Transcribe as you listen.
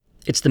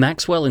It's the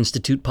Maxwell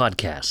Institute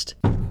podcast.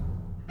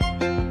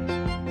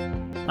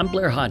 I'm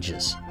Blair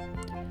Hodges.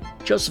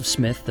 Joseph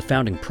Smith, the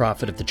founding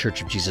prophet of the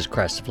Church of Jesus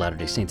Christ of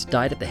Latter-day Saints,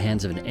 died at the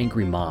hands of an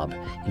angry mob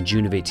in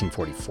June of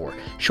 1844.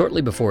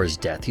 Shortly before his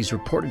death, he's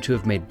reported to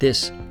have made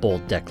this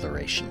bold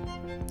declaration: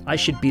 "I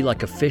should be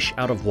like a fish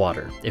out of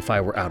water if I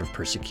were out of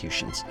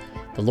persecutions.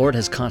 The Lord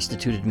has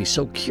constituted me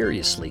so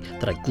curiously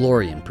that I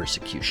glory in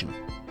persecution."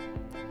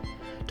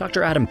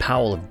 Dr. Adam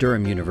Powell of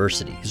Durham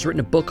University has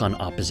written a book on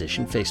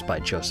opposition faced by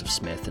Joseph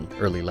Smith and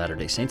early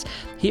Latter-day Saints.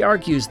 He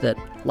argues that,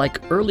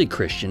 like early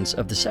Christians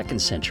of the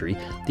 2nd century,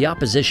 the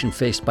opposition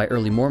faced by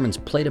early Mormons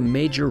played a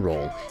major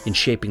role in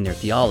shaping their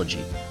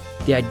theology.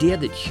 The idea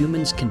that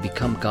humans can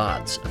become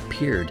gods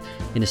appeared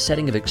in a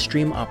setting of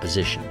extreme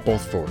opposition,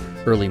 both for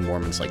early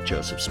Mormons like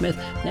Joseph Smith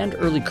and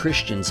early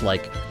Christians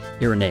like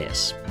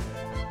Irenaeus.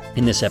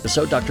 In this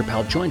episode, Dr.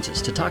 Powell joins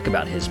us to talk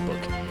about his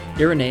book,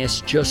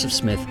 Irenaeus, Joseph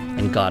Smith,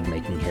 and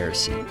God-Making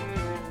Heresy.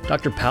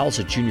 Dr. Powell's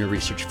a junior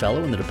research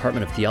fellow in the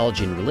Department of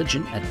Theology and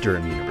Religion at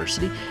Durham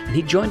University, and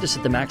he joined us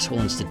at the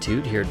Maxwell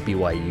Institute here at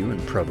BYU in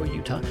Provo,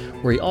 Utah,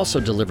 where he also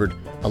delivered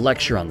a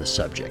lecture on the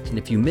subject. And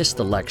if you missed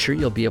the lecture,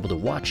 you'll be able to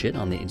watch it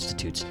on the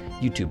Institute's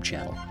YouTube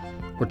channel.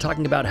 We're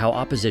talking about how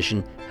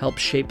opposition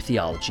helps shape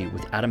theology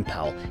with Adam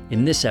Powell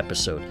in this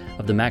episode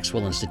of the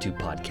Maxwell Institute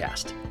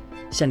podcast.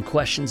 Send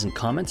questions and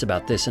comments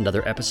about this and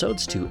other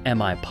episodes to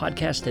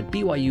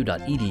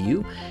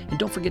mipodcast@byu.edu, and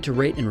don't forget to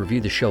rate and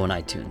review the show on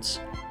iTunes.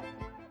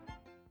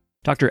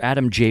 Dr.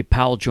 Adam J.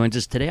 Powell joins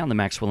us today on the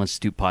Maxwell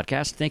Institute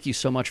podcast. Thank you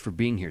so much for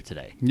being here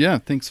today. Yeah,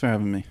 thanks for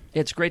having me.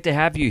 It's great to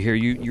have you here.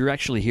 You're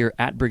actually here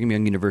at Brigham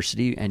Young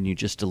University, and you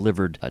just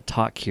delivered a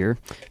talk here.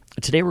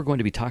 Today we're going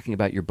to be talking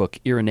about your book,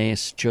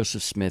 Irenaeus,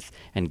 Joseph Smith,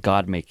 and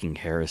God-Making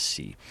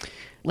Heresy.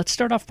 Let's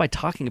start off by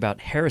talking about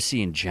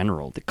heresy in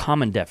general, the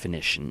common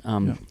definition.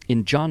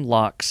 In John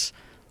Locke's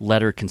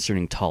letter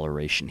concerning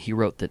toleration, he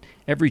wrote that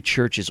every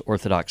church is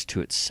orthodox to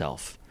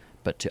itself,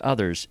 but to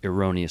others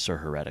erroneous or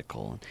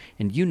heretical.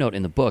 And you note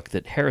in the book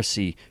that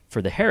heresy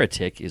for the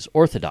heretic is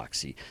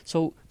orthodoxy.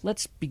 So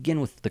let's begin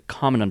with the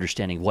common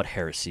understanding of what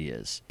heresy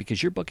is,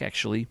 because your book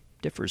actually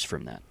differs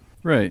from that.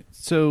 Right.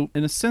 So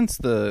in a sense,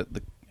 I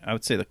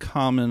would say the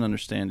common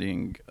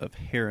understanding of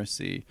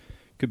heresy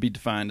could be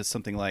defined as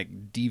something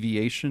like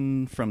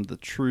deviation from the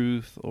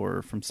truth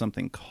or from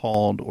something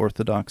called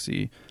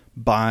orthodoxy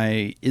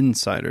by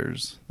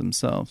insiders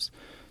themselves.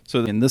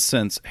 So in this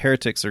sense,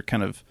 heretics are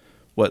kind of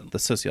what the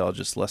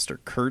sociologist Lester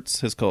Kurtz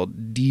has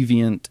called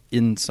deviant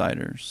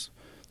insiders.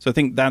 So I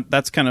think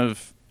that's kind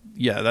of,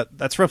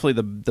 that's roughly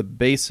the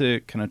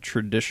basic kind of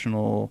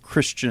traditional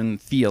Christian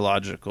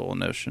theological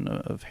notion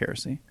of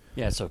heresy.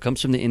 Yeah, so it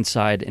comes from the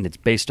inside, and it's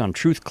based on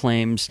truth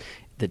claims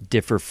that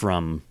differ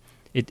from...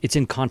 It's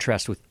in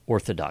contrast with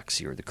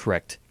orthodoxy, or the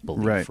correct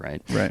belief, right?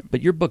 Right.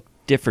 But your book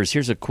differs.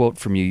 Here's a quote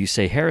from you. You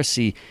say,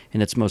 "Heresy,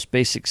 in its most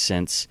basic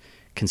sense,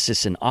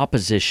 consists in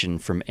opposition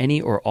from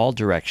any or all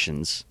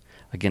directions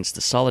against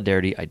the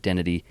solidarity,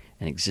 identity,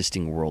 and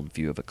existing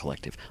worldview of a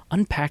collective."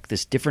 Unpack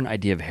this different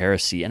idea of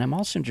heresy, and I'm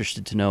also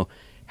interested to know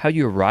how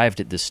you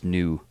arrived at this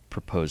new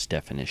proposed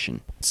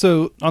definition.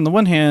 So, on the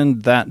one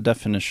hand, that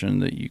definition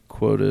that you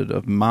quoted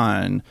of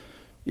mine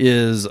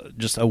is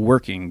just a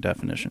working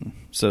definition.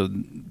 So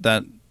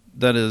that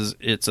is,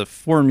 it's a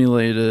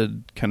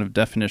formulated kind of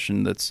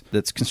definition that's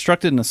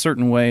constructed in a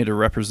certain way to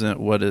represent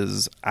what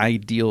is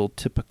ideal,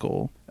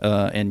 typical,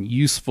 and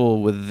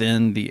useful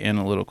within the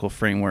analytical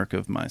framework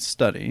of my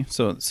study.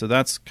 So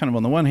that's kind of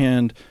on the one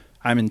hand,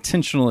 I'm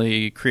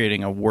intentionally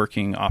creating a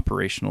working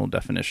operational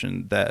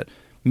definition that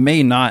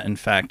may not, in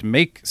fact,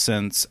 make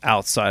sense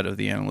outside of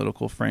the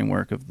analytical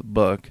framework of the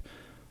book.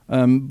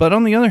 But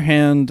on the other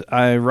hand,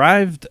 I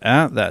arrived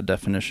at that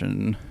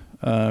definition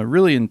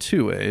really in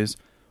two ways.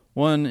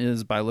 One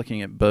is by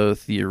looking at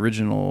both the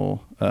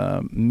original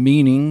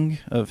meaning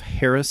of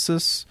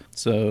heresis.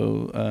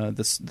 So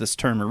this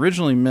term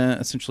originally meant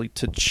essentially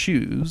to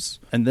choose,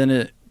 and then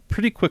it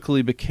pretty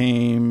quickly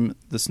became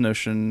this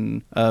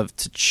notion of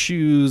to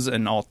choose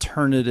an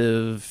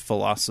alternative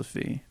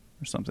philosophy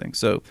or something.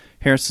 So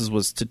heresis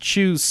was to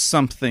choose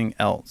something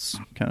else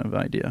kind of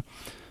idea.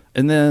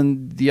 And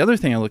then the other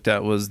thing I looked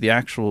at was the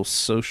actual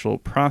social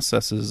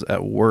processes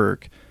at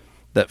work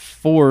that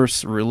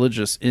force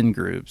religious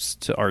in-groups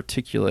to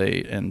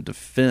articulate and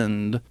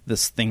defend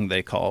this thing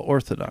they call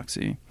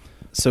orthodoxy.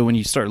 So when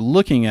you start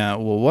looking at,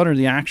 well, what are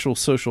the actual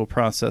social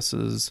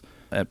processes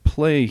at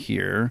play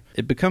here,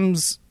 it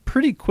becomes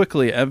pretty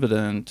quickly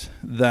evident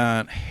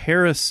that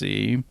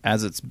heresy,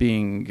 as it's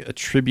being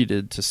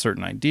attributed to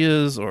certain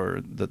ideas,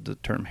 or the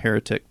term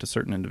heretic to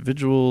certain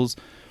individuals,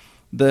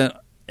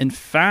 that in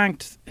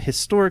fact,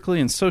 historically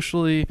and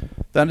socially,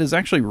 that is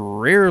actually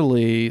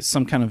rarely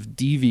some kind of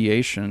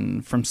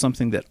deviation from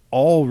something that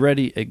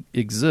already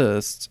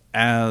exists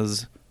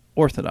as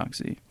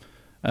orthodoxy.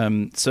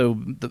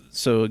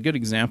 So a good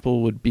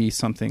example would be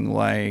something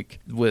like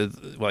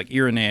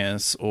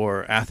Irenaeus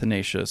or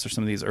Athanasius or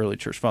some of these early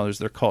church fathers.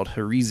 They're called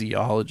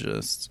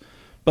heresiologists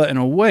But in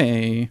a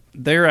way,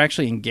 they're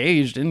actually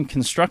engaged in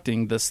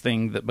constructing this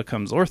thing that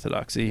becomes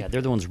orthodoxy. Yeah,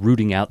 they're the ones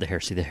rooting out the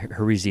heresy. The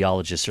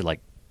heresiologists are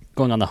like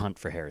going on the hunt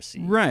for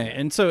heresy. Right.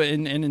 And so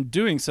in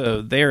doing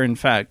so, they're in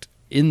fact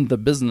in the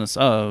business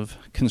of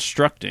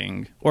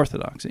constructing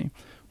orthodoxy,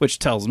 which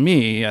tells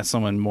me, as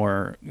someone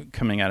more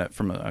coming at it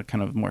from a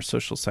kind of more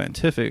social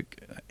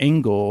scientific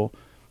angle,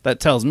 that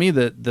tells me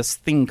that this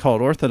thing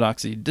called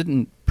orthodoxy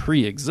didn't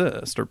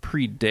pre-exist or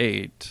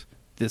predate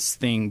this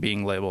thing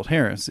being labeled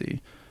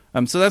heresy.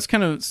 So that's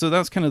kind of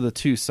the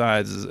two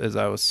sides, as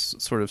I was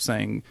sort of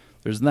saying.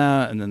 There's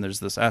that, and then there's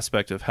this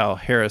aspect of how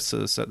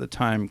heresists at the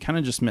time kind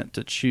of just meant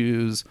to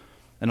choose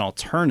an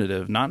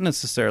alternative, not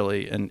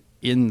necessarily an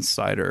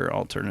insider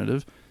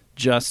alternative,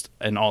 just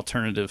an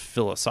alternative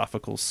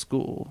philosophical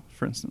school,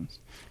 for instance.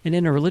 And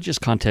in a religious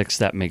context,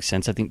 that makes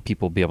sense. I think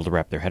people will be able to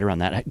wrap their head around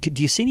that.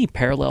 Do you see any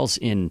parallels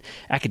in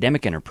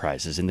academic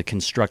enterprises, in the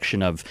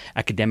construction of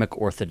academic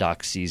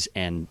orthodoxies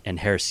and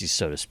heresies,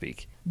 so to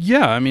speak?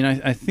 Yeah, I mean,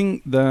 I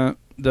think that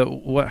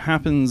what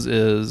happens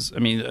is, I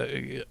mean,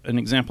 an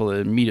example that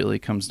immediately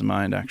comes to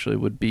mind actually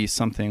would be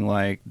something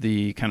like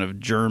the kind of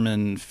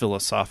German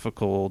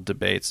philosophical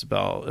debates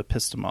about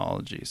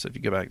epistemology. So if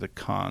you go back to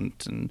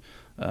Kant and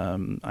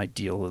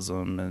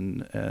idealism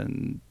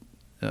and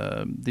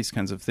these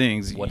kinds of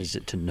things. What is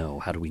it to know?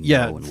 How do we know?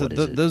 Yeah, and what is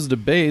it? Those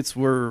debates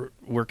were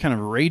kind of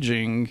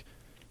raging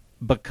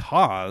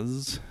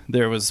because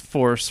there was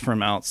force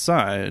from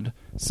outside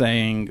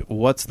saying,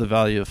 what's the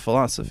value of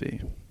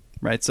philosophy?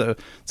 Right? So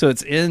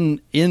it's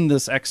in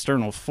this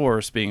external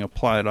force being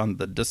applied on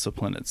the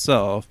discipline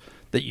itself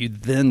that you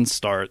then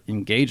start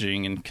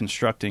engaging in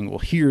constructing, well,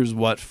 here's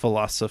what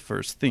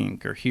philosophers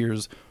think, or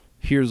here's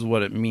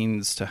what it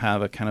means to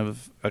have a kind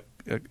of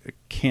a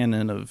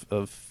canon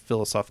of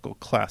philosophical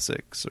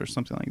classics or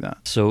something like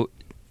that. So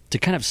to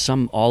kind of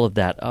sum all of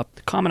that up,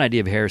 the common idea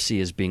of heresy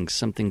as being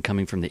something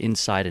coming from the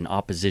inside in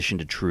opposition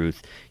to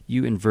truth.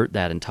 You invert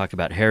that and talk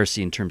about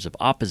heresy in terms of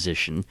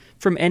opposition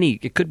from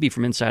it could be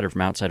from inside or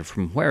from outside or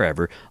from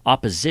wherever,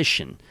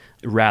 opposition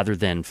rather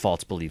than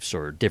false beliefs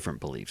or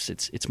different beliefs.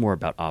 It's more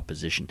about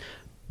opposition.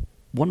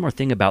 One more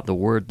thing about the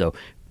word, though.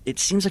 It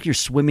seems like you're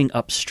swimming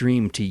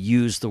upstream to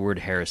use the word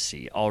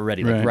heresy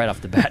already, like right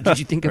off the bat. Did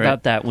you think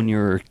about that when you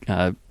were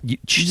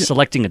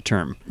selecting a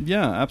term?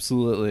 Yeah,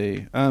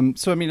 absolutely.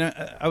 So, I mean,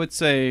 I would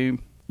say,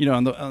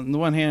 on the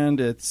one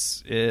hand,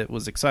 it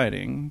was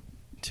exciting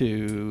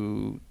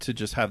to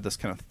just have this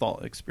kind of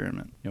thought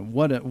experiment.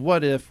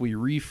 What if we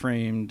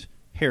reframed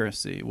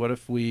heresy? What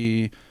if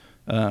we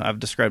I've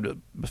described it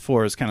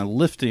before as kind of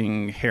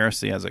lifting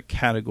heresy as a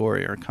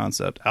category or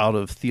concept out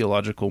of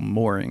theological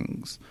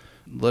moorings?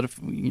 What if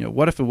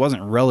it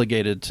wasn't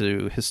relegated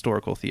to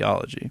historical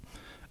theology?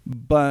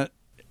 But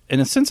in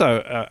a sense,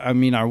 I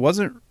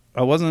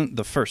wasn't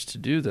the first to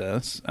do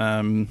this.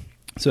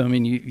 So I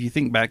mean, you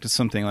think back to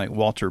something like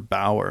Walter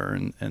Bauer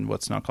and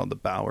what's now called the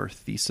Bauer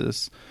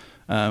thesis,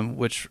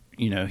 which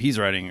he's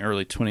writing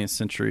early 20th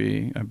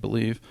century, I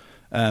believe,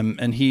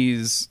 and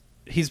he's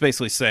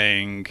basically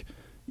saying,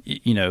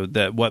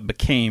 that what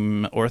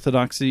became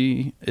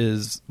orthodoxy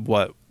is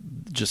what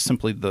just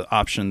simply the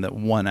option that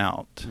won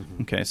out.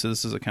 Mm-hmm. Okay, so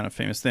this is a kind of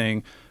famous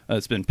thing.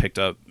 It's been picked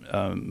up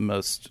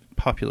most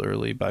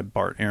popularly by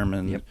Bart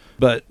Ehrman. Yep.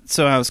 But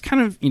so I was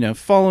kind of,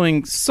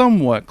 following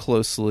somewhat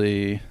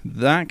closely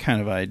that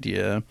kind of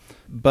idea,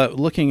 but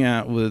looking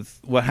at with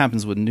what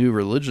happens with new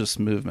religious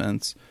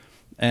movements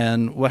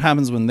and what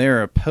happens when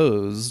they're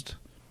opposed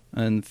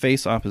and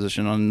face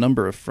opposition on a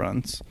number of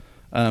fronts.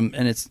 And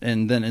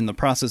then in the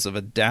process of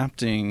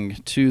adapting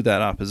to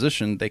that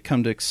opposition, they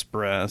come to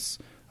express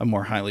a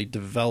more highly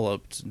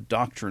developed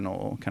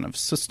doctrinal kind of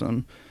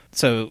system.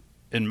 So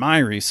in my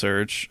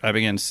research, I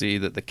began to see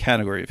that the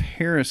category of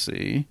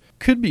heresy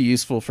could be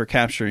useful for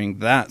capturing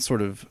that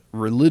sort of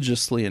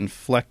religiously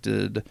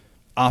inflected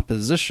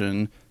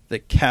opposition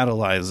that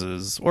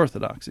catalyzes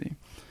orthodoxy.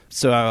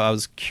 So I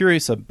was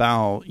curious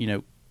about,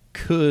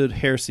 could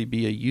heresy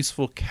be a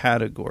useful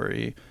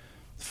category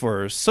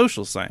for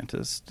social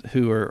scientists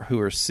who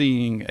are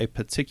seeing a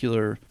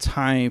particular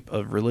type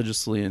of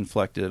religiously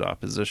inflected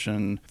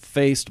opposition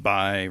faced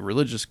by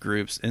religious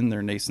groups in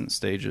their nascent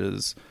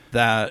stages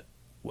that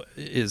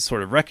is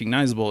sort of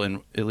recognizable,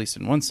 in at least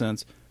in one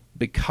sense,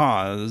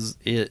 because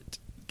it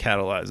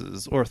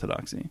catalyzes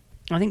orthodoxy.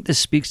 I think this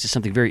speaks to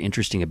something very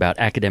interesting about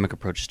academic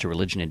approaches to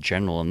religion in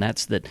general, and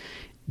that's that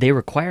they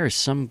require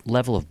some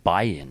level of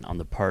buy-in on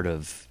the part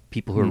of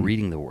people who are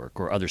reading the work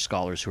or other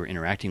scholars who are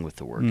interacting with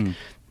the work.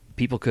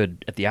 People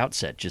could, at the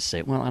outset, just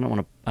say, "Well, I don't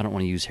want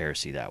to use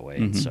heresy that way,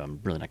 and so I'm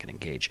really not going to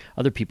engage."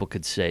 Other people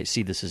could see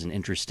this as an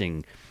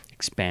interesting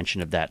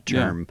expansion of that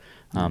term.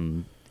 Yeah.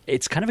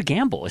 It's kind of a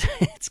gamble.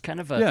 It's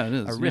kind of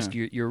a risk.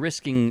 Yeah. You're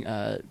risking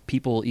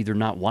people either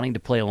not wanting to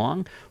play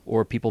along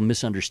or people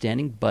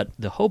misunderstanding. But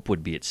the hope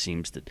would be, it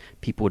seems, that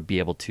people would be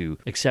able to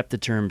accept the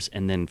terms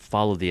and then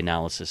follow the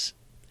analysis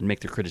and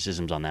make their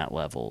criticisms on that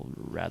level,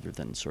 rather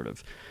than sort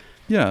of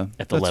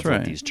at the level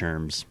of these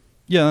terms.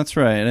 Yeah, that's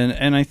right.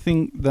 And I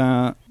think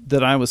that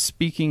I was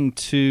speaking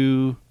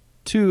to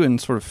and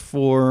sort of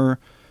for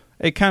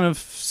a kind of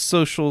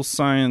social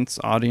science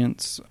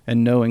audience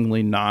and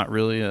knowingly not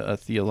really a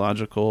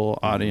theological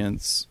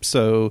audience.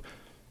 So,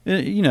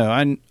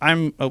 I'm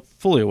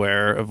fully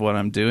aware of what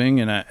I'm doing,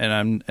 and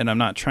I'm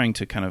not trying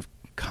to kind of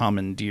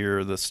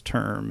commandeer this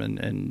term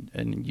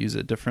and use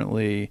it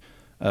differently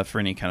for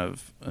any kind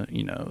of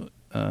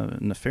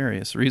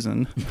nefarious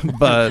reason.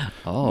 But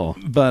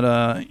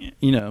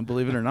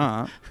believe it or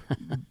not.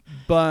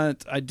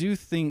 But I do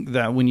think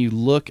that when you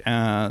look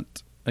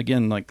at,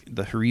 again, like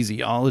the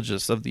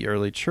heresiologists of the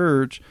early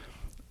church,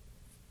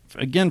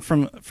 again,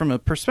 from a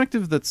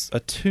perspective that's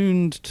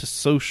attuned to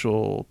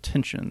social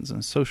tensions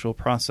and social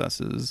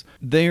processes,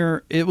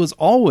 it was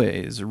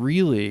always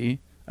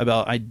really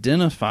about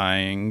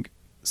identifying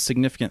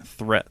significant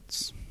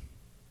threats,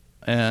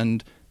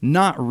 and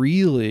not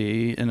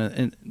really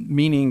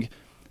meaning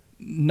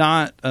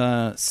not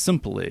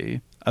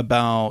simply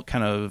about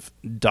kind of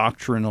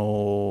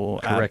doctrinal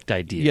correct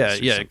ideas.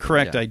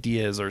 Correct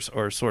ideas,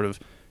 or sort of,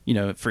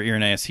 for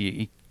Irenaeus,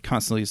 he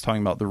constantly is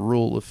talking about the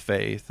rule of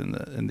faith,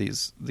 and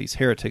these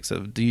heretics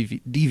have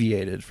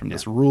deviated from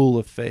this rule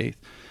of faith.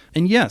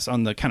 And yes,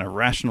 on the kind of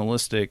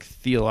rationalistic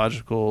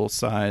theological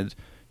side,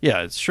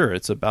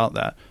 it's about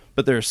that.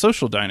 But there are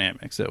social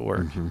dynamics at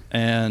work,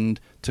 and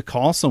to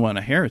call someone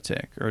a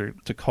heretic, or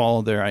to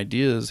call their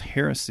ideas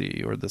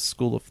heresy, or the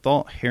school of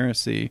thought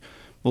heresy,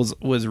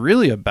 was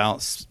really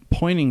about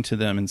pointing to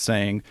them and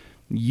saying,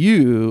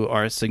 you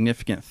are a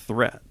significant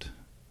threat,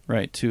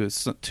 right, to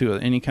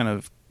any kind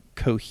of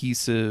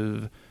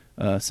cohesive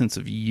sense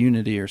of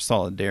unity or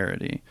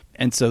solidarity.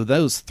 And so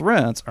those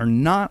threats are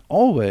not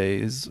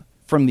always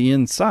from the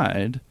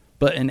inside,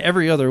 but in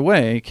every other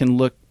way can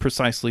look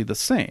precisely the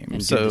same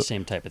and do the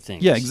same type of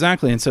things. Yeah,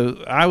 exactly. And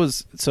so I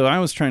was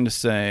trying to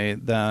say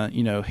that,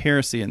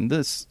 heresy in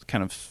this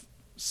kind of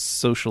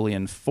socially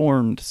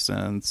informed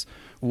sense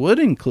would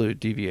include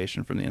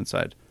deviation from the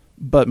inside.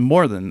 But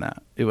more than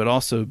that, it would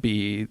also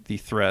be the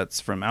threats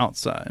from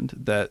outside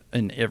that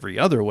in every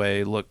other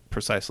way look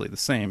precisely the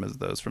same as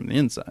those from the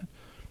inside.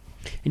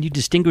 And you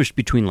distinguish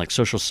between like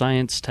social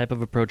science type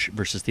of approach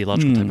versus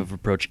theological type of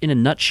approach. In a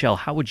nutshell,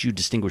 how would you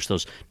distinguish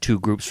those two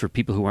groups for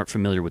people who aren't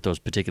familiar with those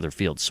particular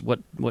fields?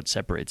 What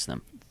separates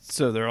them?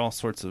 So there are all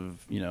sorts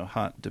of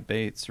hot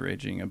debates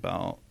raging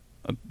about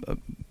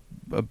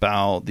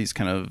these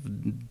kind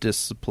of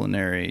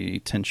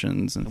disciplinary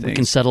tensions and things. We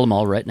can settle them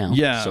all right now.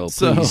 Yeah. So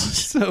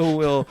please.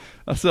 So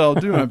I'll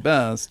do my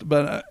best.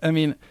 But I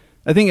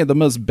think at the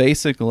most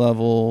basic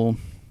level,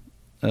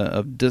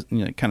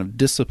 kind of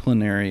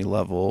disciplinary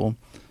level,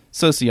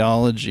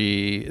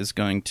 sociology is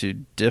going to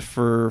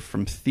differ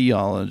from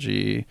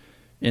theology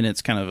in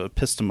its kind of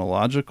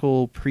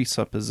epistemological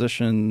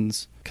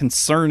presuppositions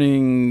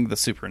concerning the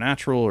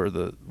supernatural, or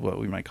what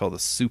we might call the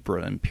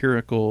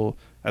supra-empirical,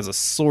 as a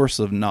source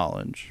of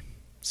knowledge.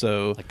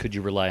 So, like, could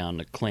you rely on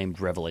a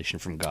claimed revelation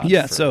from God?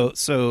 Yeah.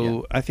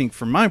 So I think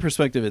from my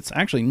perspective, it's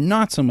actually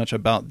not so much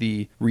about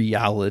the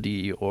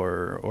reality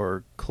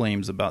or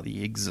claims about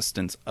the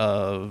existence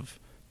of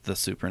the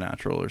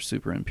supernatural or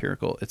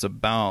super-empirical.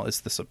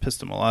 It's this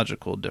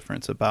epistemological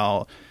difference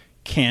about,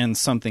 can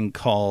something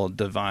called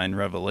divine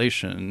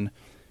revelation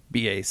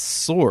be a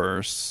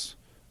source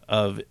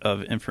of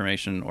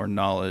information or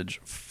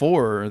knowledge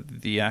for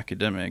the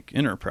academic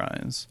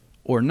enterprise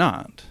or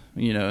not?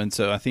 And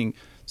so I think,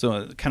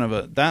 kind of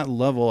at that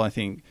level, I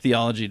think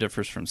theology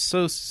differs from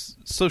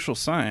social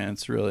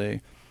science,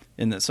 really,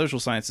 in that social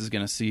science is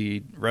going to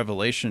see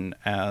revelation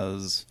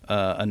as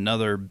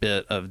another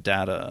bit of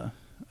data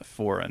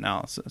for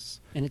analysis.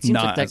 And it seems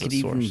like that could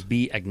even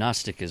be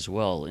agnostic as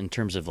well, in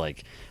terms of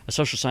like a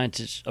social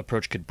scientist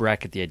approach could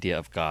bracket the idea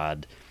of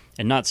God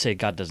and not say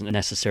God doesn't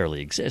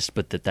necessarily exist,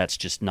 but that's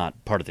just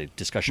not part of the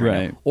discussion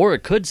right now. Or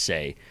it could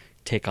say,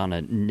 take on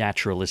a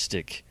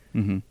naturalistic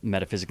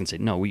metaphysics and say,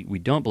 no, we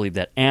don't believe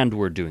that, and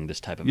we're doing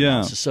this type of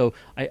analysis. So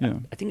I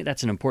think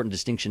that's an important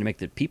distinction to make,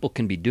 that people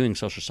can be doing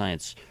social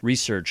science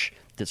research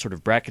that sort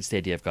of brackets the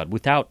idea of God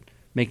without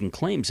making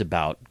claims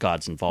about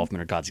God's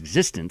involvement or God's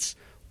existence,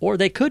 or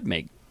they could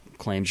make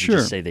claims and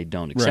just say they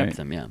don't accept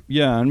them.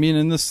 Yeah. I mean,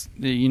 and this,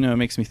 it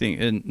makes me think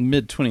in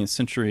mid-20th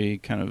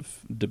century kind of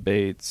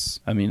debates.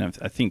 I mean,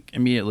 I think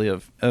immediately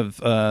of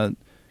kind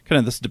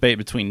of this debate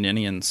between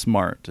Ninian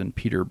Smart and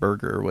Peter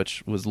Berger,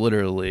 which was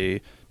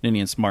literally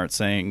Ninian Smart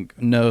saying,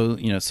 no,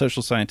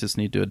 social scientists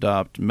need to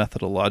adopt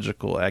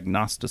methodological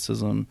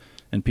agnosticism,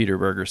 and Peter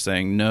Berger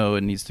saying, no,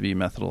 it needs to be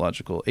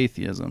methodological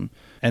atheism.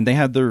 And they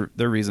had their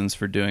reasons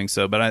for doing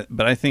so. But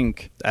I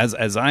think,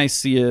 as I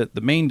see it,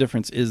 the main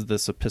difference is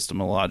this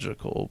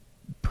epistemological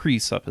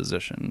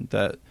presupposition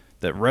that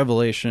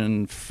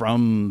revelation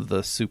from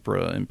the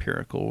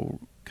supra-empirical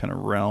kind of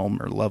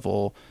realm or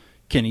level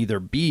can either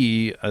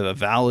be a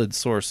valid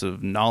source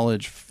of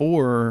knowledge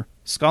for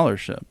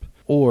scholarship,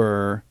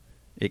 or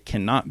it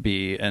cannot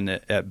be, and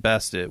at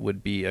best it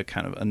would be a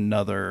kind of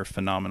another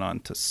phenomenon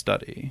to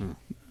study.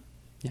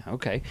 Yeah,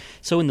 okay.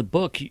 So in the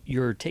book,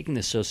 you're taking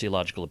this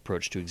sociological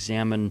approach to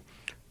examine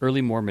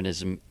early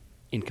Mormonism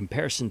in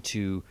comparison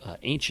to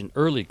ancient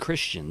early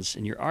Christians,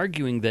 and you're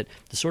arguing that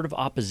the sort of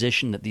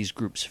opposition that these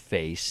groups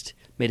faced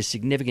made a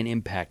significant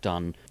impact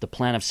on the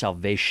plan of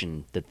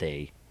salvation that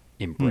they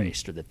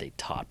embraced or that they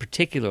taught,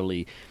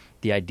 particularly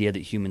the idea that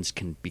humans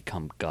can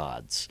become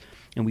gods.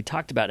 And we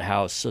talked about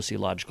how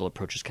sociological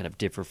approaches kind of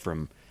differ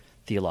from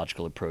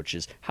theological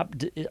approaches.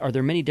 Are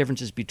there many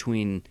differences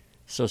between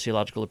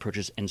sociological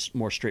approaches and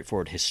more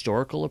straightforward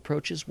historical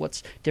approaches?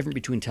 What's different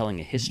between telling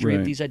a history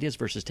of these ideas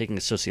versus taking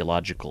a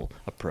sociological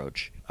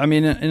approach? I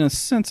mean, in a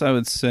sense, I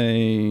would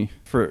say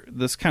for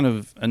this kind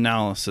of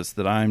analysis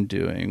that I'm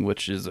doing,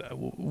 which is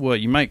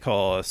what you might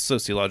call a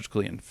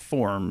sociologically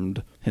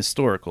informed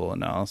historical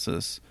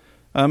analysis,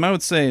 I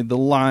would say the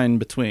line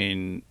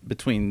between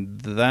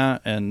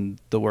that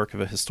and the work of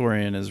a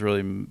historian is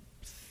really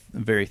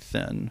very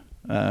thin.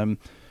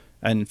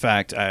 In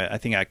fact, I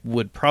think I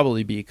would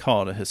probably be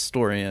called a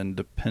historian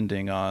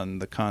depending on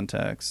the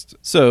context.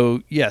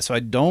 So I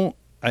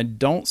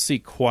don't see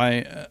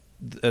quite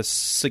as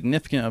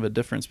significant of a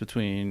difference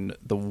between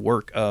the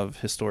work of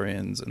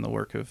historians and the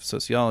work of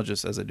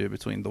sociologists as I do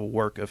between the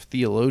work of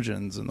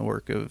theologians and the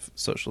work of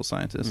social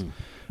scientists.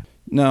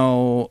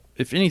 Now,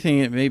 if anything,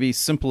 it may be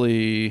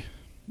simply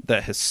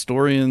that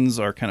historians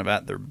are kind of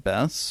at their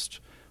best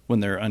when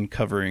they're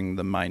uncovering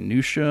the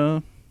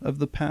minutiae of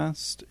the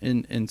past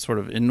in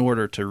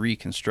order to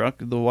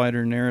reconstruct the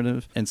wider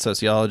narrative, and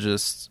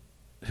sociologists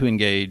who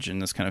engage in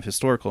this kind of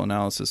historical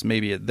analysis may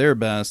be at their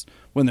best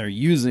when they're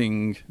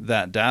using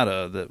that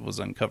data that was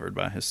uncovered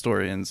by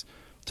historians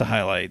to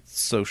highlight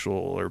social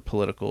or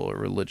political or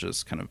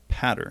religious kind of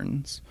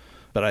patterns.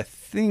 But I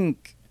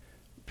think,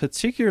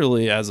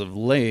 particularly as of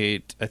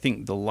late, I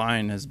think the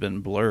line has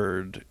been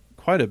blurred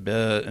quite a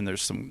bit, and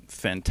there's some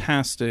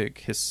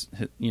fantastic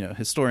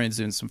historians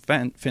doing some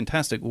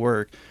fantastic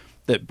work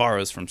that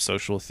borrows from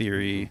social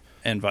theory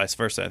and vice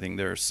versa. I think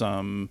there are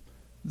some,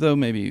 though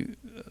maybe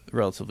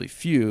relatively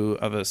few,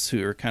 of us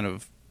who are kind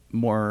of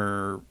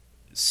more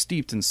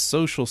steeped in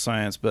social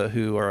science, but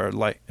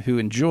who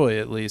enjoy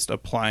at least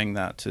applying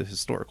that to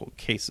historical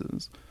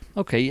cases.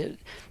 Okay,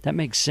 that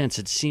makes sense.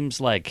 It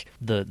seems like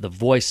the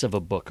voice of a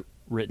book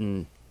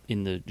written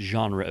in the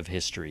genre of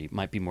history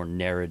might be more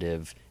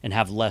narrative and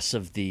have less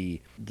of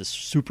the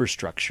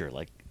superstructure.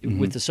 Like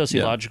with the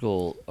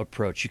sociological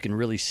approach, you can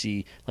really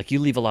see, like, you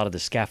leave a lot of the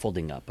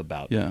scaffolding up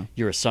about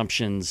your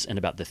assumptions and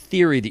about the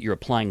theory that you're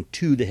applying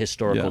to the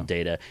historical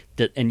data,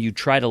 and you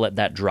try to let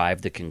that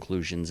drive the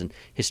conclusions. And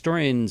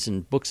historians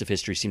and books of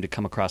history seem to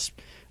come across,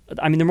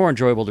 I mean, they're more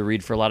enjoyable to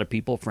read for a lot of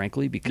people,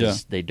 frankly,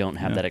 because they don't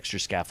have that extra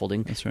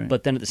scaffolding. That's right.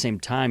 But then at the same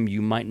time,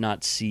 you might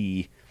not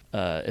see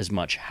as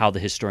much how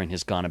the historian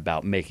has gone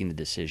about making the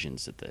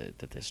decisions that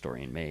the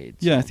historian made.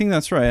 So. Yeah, I think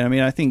that's right. I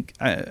mean, I think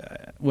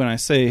when I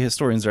say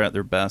historians are at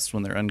their best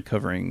when they're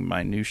uncovering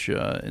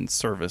minutiae in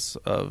service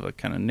of a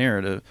kind of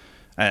narrative,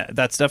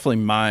 that's definitely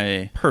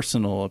my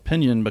personal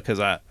opinion, because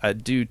I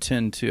do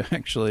tend to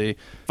actually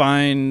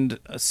find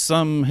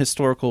some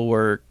historical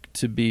work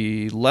to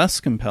be less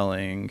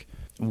compelling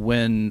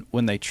when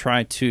they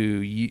try to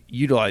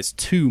utilize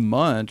too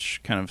much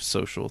kind of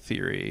social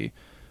theory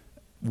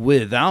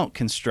without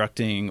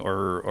constructing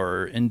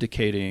or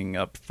indicating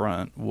up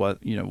front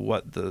what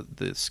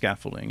the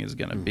scaffolding is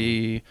going to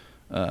be,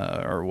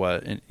 or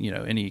what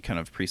any kind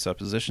of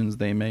presuppositions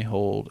they may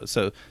hold.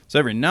 So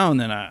every now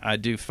and then I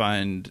do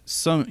find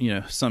some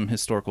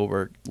historical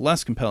work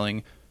less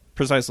compelling,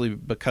 precisely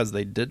because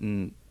they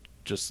didn't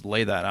just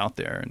lay that out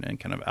there and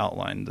kind of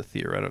outline the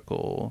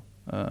theoretical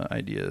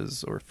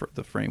ideas or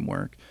the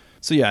framework.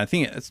 So I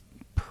think it's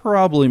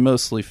probably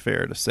mostly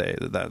fair to say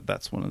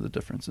that's one of the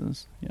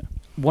differences. Yeah.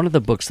 One of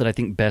the books that I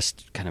think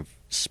best kind of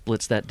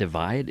splits that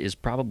divide is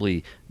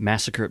probably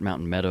Massacre at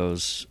Mountain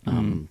Meadows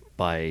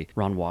by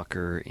Ron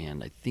Walker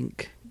and I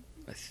think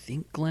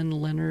Glenn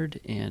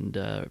Leonard and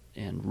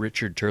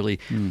Richard Turley.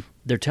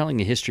 They're telling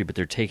a history, but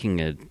they're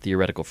taking a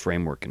theoretical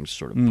framework and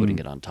sort of putting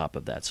it on top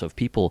of that. So if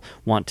people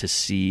want to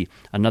see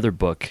another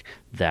book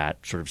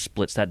that sort of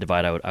splits that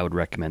divide, I would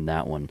recommend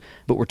that one.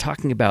 But we're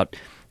talking about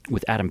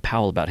with Adam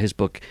Powell about his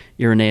book,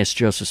 Irenaeus,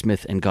 Joseph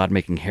Smith, and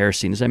God-Making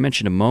Heresy. And as I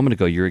mentioned a moment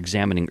ago, you're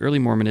examining early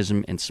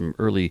Mormonism and some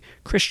early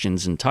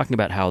Christians and talking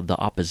about how the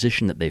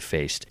opposition that they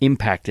faced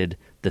impacted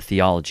the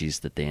theologies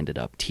that they ended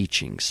up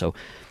teaching. So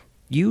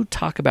you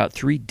talk about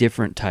three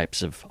different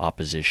types of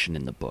opposition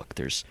in the book.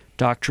 There's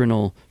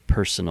doctrinal,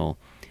 personal,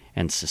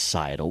 and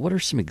societal. What are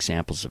some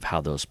examples of how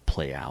those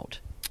play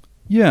out?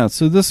 Yeah,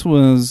 so this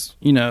was,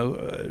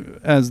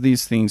 as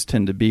these things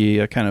tend to be,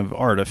 a kind of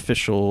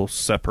artificial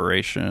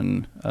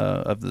separation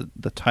of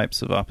the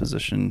types of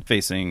opposition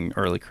facing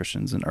early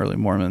Christians and early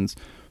Mormons,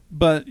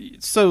 but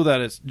so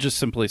that it's just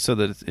simply so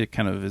that it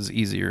kind of is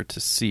easier to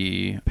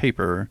see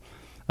paper.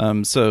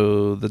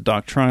 So the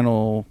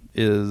doctrinal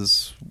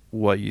is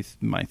what you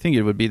might think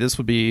it would be. This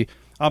would be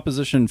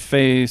opposition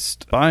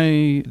faced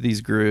by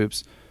these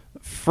groups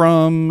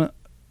from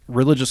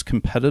religious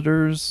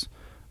competitors,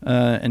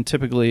 and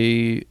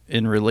typically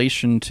in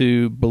relation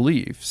to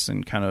beliefs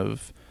and kind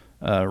of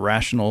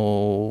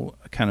rational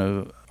kind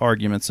of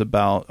arguments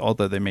about,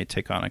 although they may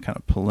take on a kind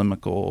of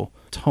polemical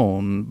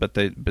tone, but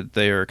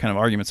they are kind of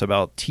arguments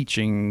about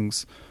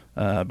teachings,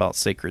 about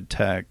sacred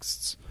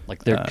texts.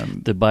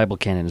 Like the Bible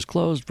canon is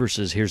closed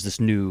versus here's this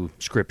new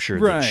scripture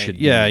that Right. should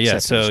be Yeah.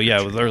 accepted So as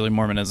scripture. with early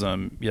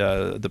Mormonism,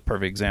 the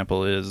perfect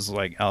example is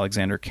like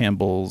Alexander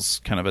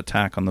Campbell's kind of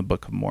attack on the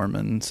Book of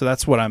Mormon. So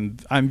that's what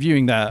I'm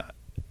viewing that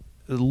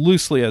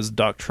loosely as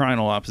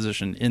doctrinal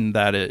opposition, in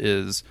that it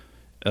is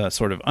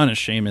sort of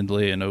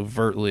unashamedly and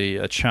overtly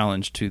a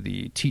challenge to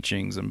the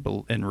teachings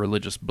and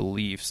religious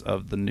beliefs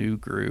of the new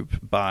group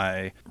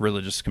by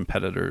religious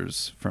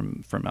competitors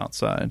from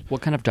outside.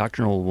 What kind of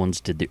doctrinal ones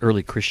did the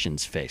early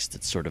Christians face?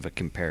 That's sort of a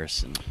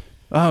comparison.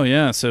 Oh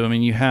yeah, so I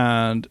mean, you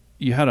had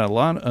a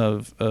lot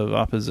of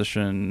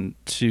opposition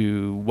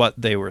to what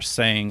they were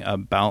saying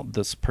about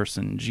this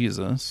person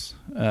Jesus.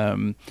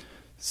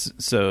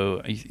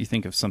 So you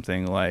think of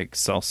something like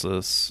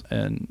Celsus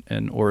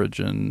and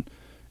Origen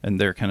and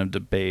their kind of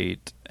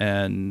debate,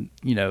 and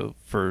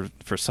for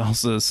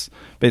Celsus,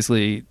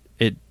 basically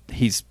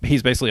he's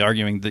basically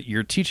arguing that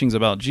your teachings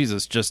about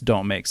Jesus just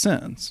don't make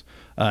sense,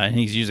 and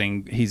he's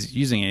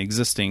using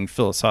existing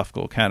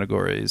philosophical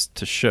categories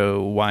to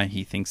show why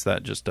he thinks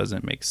that just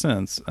doesn't make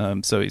sense.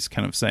 So he's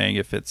kind of saying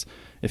if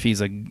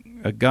he's a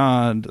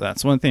god,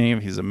 that's one thing.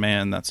 If he's a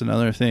man, that's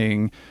another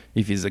thing.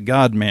 If he's a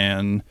God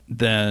man,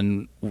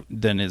 then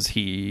is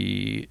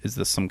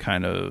this some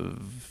kind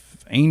of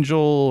angel,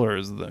 or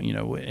is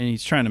and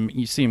he's trying to,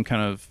 you see him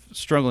kind of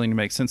struggling to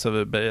make sense of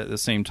it, but at the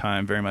same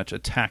time very much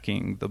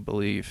attacking the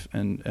belief,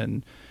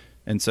 and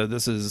so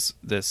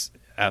this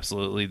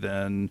absolutely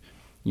then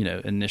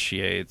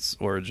initiates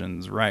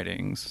Origen's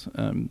writings.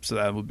 So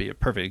that would be a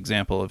perfect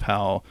example of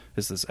how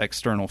it's this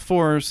external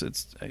force,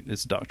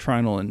 it's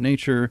doctrinal in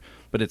nature,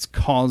 but it's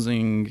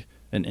causing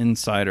an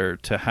insider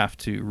to have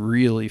to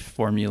really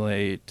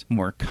formulate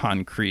more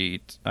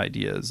concrete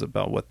ideas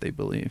about what they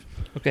believe.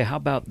 Okay, how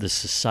about the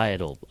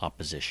societal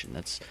opposition?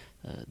 That's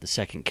the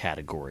second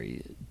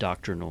category,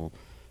 doctrinal,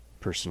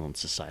 personal, and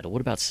societal.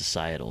 What about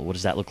societal? What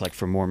does that look like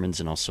for Mormons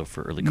and also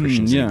for early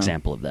Christians? An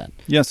example of that.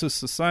 Yeah, so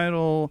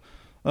societal,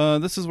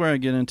 this is where I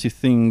get into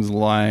things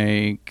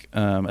like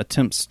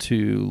attempts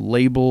to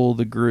label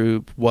the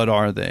group. What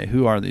are they?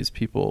 Who are these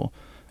people?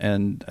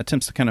 And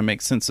attempts to kind of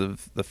make sense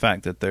of the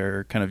fact that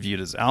they're kind of viewed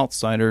as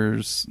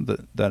outsiders.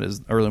 That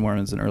is, early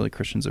Mormons and early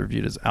Christians are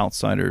viewed as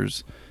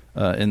outsiders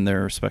in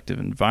their respective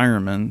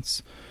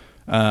environments.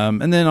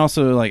 And then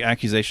also like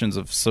accusations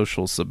of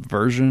social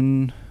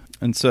subversion.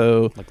 And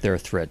so, like they're a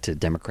threat to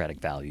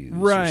democratic values.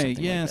 Right,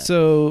 or yeah. like that.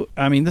 So,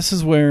 I mean, this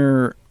is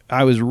where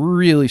I was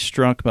really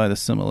struck by the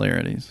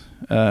similarities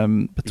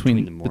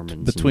between the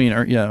Mormons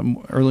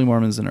early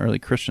Mormons and early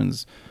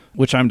Christians,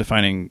 which I'm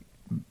defining,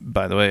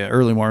 by the way,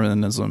 early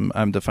Mormonism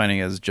I'm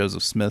defining as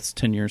Joseph Smith's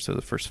tenure, so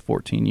the first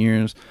 14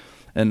 years.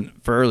 And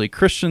for early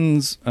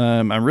Christians,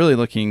 I'm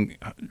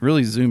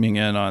really zooming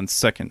in on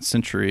 2nd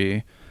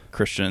century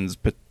Christians,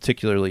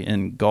 particularly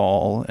in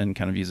Gaul, and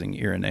kind of using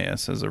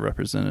Irenaeus as a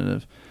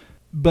representative.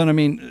 But I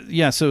mean,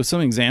 yeah, so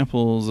some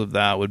examples of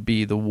that would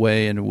be the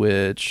way in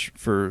which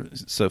for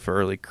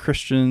early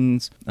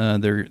Christians,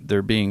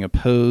 they're being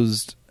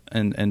opposed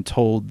and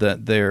told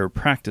that their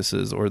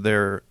practices or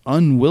their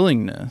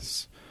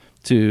unwillingness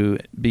to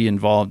be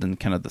involved in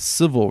kind of the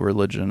civil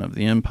religion of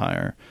the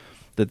empire,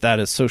 that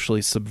is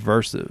socially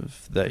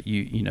subversive, that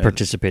you know,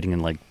 participating in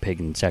like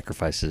pagan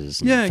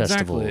sacrifices and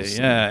festivals.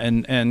 Exactly. Yeah,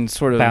 and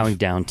sort of bowing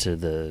down to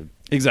the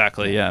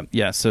exactly,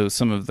 yeah. So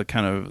some of the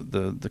kind of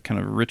the kind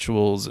of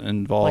rituals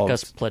involved, like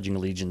us pledging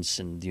allegiance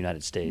in the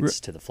United States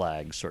to the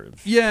flag, sort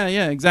of. Yeah,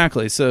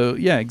 exactly. So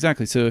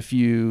So if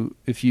you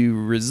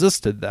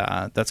resisted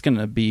that, that's going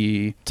to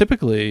be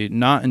typically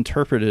not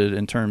interpreted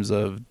in terms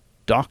of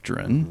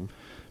doctrine,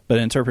 but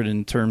interpreted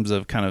in terms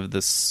of kind of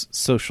this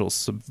social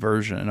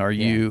subversion. Are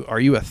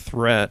you a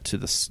threat to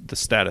the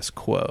status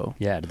quo?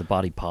 Yeah, to the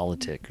body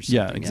politic or something.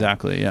 Yeah,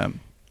 exactly. Yeah.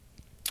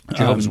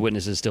 Jehovah's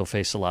Witnesses still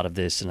face a lot of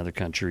this in other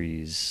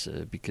countries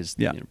because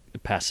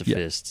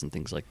pacifists and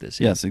things like this.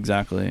 Yeah. Yes,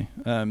 exactly.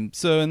 And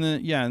so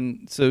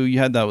you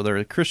had that with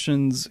early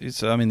Christians.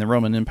 So I mean, the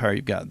Roman Empire,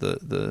 you've got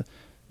the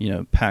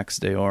Pax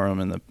Deorum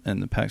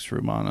and the Pax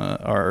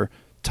Romana are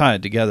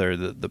tied together.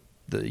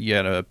 You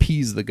got to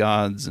appease the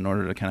gods in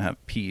order to kind of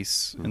have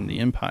peace in the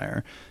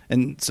empire.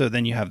 And so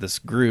then you have this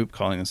group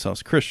calling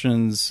themselves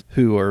Christians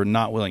who are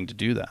not willing to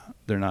do that.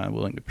 They're not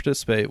willing to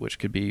participate, which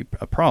could be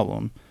a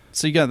problem.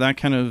 So you got that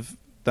kind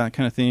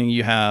of thing.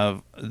 You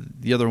have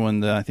the other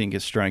one that I think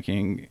is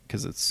striking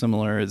because it's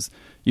similar is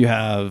you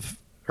have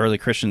early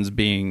Christians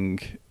being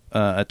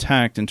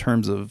attacked in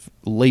terms of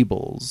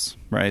labels,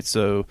 right?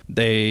 So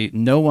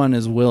no one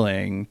is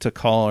willing to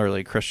call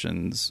early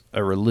Christians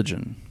a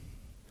religion,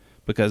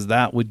 because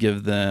that would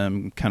give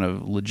them kind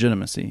of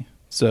legitimacy.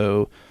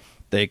 So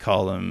they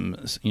call them,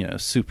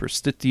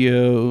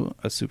 superstitio,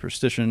 a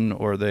superstition,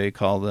 or they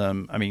call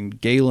them,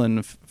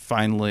 Galen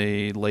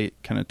finally, late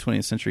kind of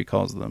 20th century,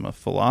 calls them a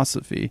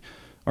philosophy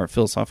or a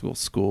philosophical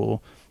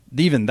school.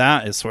 Even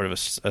that is sort of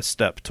a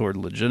step toward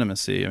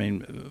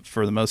legitimacy.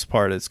 For the most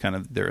part, it's kind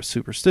of, they're a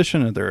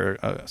superstition or they're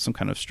some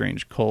kind of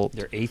strange cult.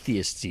 They're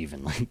atheists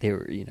even, like they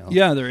were,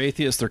 Yeah, they're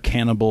atheists, they're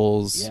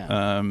cannibals.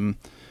 Yeah.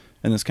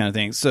 and this kind of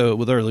thing. So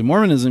with early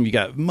Mormonism, you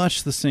got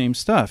much the same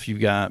stuff.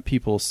 You've got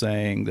people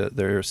saying that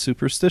they're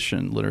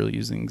superstition, literally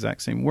using the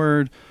exact same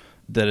word,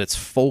 that it's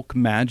folk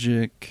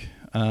magic,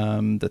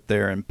 that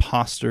they're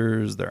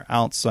imposters, they're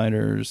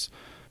outsiders,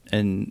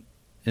 and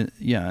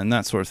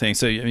that sort of thing.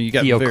 So you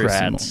got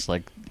theocrats,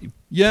 like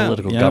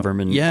political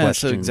government questions.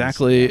 So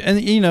exactly.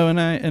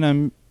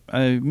 And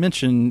I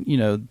mentioned,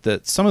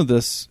 that some of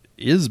this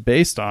is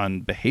based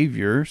on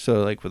behavior.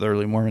 So like with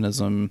early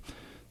Mormonism,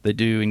 they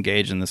do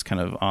engage in this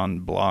kind of on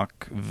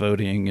block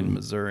voting in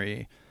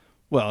Missouri.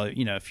 Well,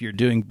 if you're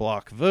doing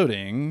block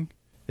voting,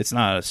 it's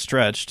not a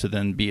stretch to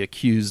then be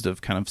accused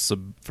of kind of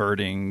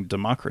subverting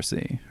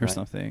democracy or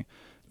something.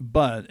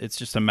 But it's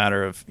just a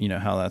matter of,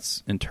 how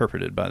that's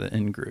interpreted by the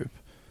in-group.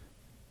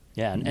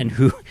 Yeah, and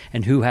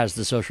who has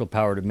the social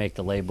power to make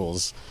the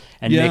labels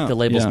and make the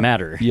labels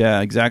matter?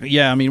 Yeah, exactly.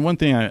 Yeah, I mean, one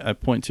thing I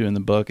point to in the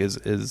book is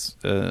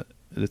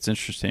that's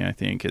interesting, I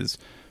think, is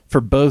for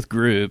both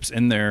groups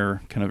in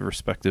their kind of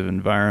respective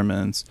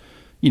environments,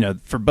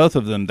 for both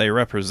of them, they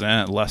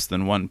represent less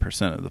than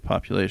 1% of the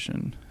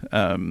population,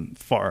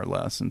 far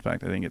less. In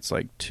fact, I think it's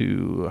like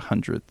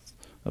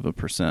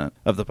 0.02%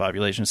 of the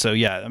population. So,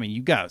 yeah, I mean,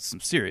 you got some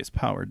serious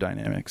power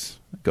dynamics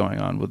going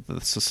on with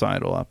the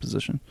societal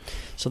opposition.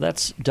 So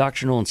that's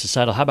doctrinal and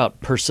societal. How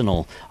about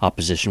personal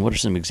opposition? What are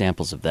some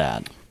examples of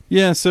that?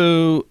 Yeah,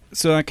 so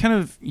I kind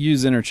of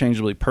use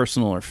interchangeably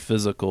personal or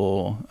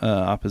physical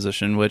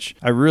opposition, which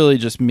I really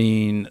just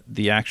mean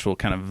the actual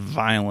kind of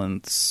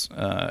violence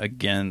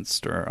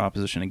against or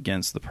opposition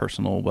against the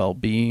personal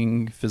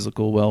well-being,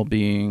 physical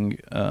well-being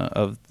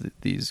of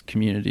these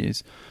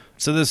communities.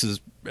 So this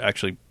is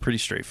actually pretty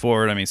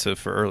straightforward. I mean, so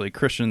for early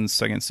Christians,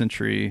 2nd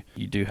century,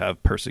 you do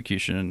have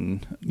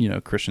persecution,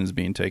 Christians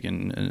being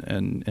taken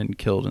and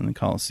killed in the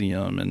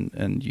Colosseum,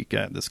 and you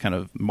get this kind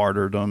of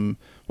martyrdom,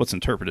 what's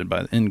interpreted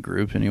by the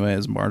in-group anyway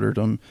as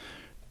martyrdom.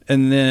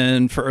 And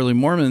then for early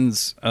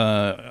Mormons,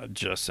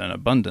 just an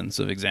abundance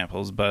of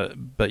examples,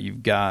 but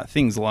you've got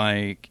things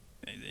like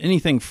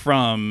anything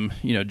from,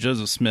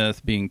 Joseph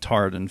Smith being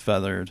tarred and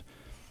feathered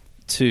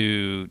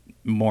to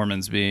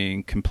Mormons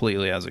being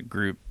completely as a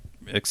group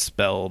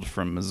expelled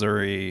from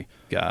Missouri,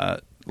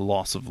 got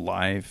loss of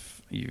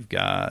life, you've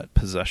got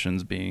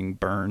possessions being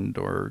burned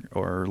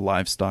or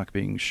livestock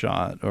being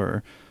shot,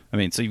 so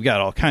you've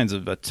got all kinds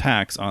of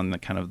attacks on the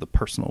kind of the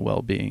personal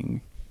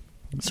well-being.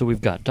 So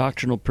we've got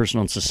doctrinal,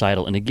 personal, and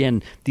societal, and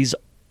again, these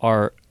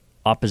are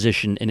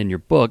opposition, and in your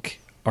book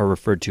are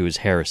referred to as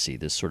heresy,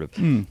 this sort of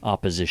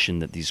opposition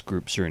that these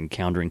groups are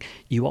encountering.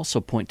 You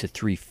also point to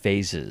 3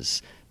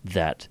 phases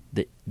that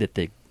the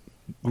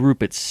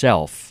group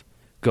itself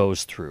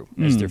goes through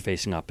as they're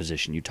facing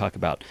opposition. You talk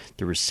about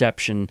the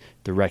reception,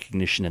 the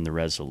recognition, and the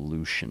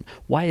resolution.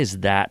 Why is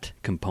that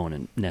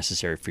component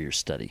necessary for your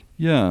study?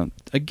 Yeah.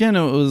 Again,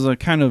 it was a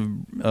kind of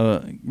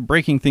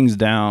breaking things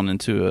down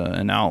into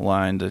an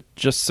outline to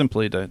just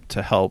simply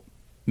to help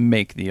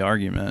make the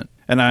argument.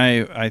 And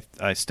I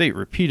state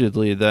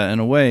repeatedly that in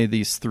a way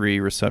these 3,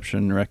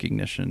 reception,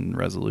 recognition,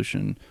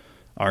 resolution,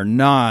 are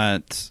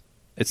not...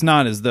 It's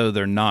not as though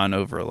they're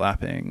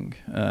non-overlapping.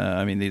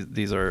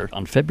 These are...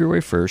 On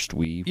February 1st,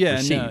 we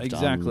received.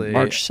 Exactly. On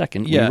March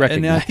 2nd, we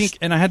recognized.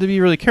 And I had to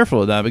be really careful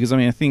with that because,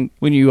 I think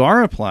when you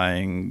are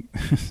applying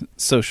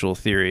social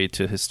theory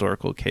to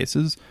historical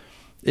cases,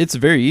 it's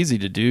very easy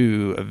to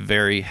do a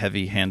very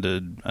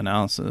heavy-handed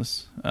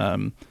analysis.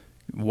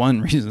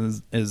 One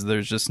reason is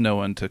there's just no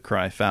one to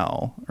cry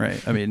foul,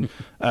 right?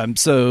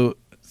 So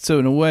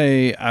in a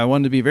way, I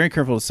wanted to be very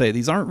careful to say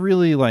these aren't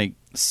really like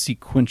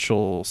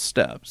sequential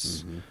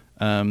steps.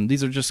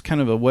 These are just kind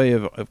of a way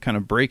of kind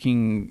of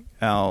breaking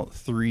out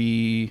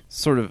 3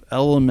 sort of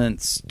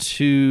elements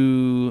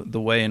to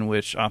the way in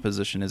which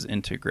opposition is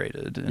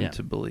integrated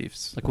into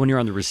beliefs. Like when you're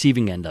on the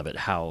receiving end of it,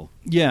 how...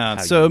 Yeah,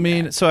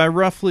 so I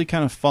roughly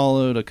kind of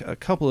followed a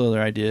couple of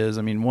other ideas.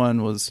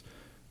 One was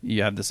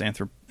you have this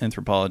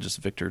anthropologist,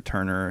 Victor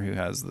Turner, who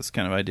has this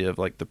kind of idea of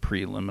like the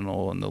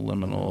preliminal and the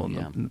liminal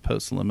and the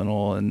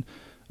postliminal, and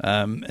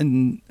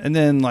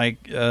then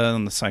like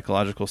on the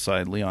psychological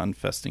side, Leon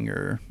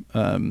Festinger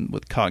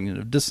with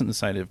cognitive dissonance,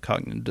 the idea of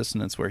cognitive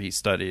dissonance, where he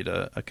studied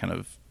a kind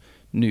of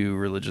new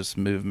religious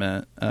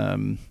movement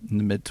in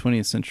the mid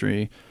 20th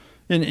century,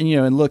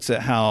 and looks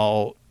at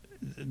how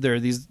there are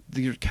these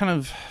kind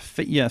of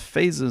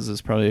phases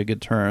is probably a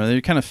good term.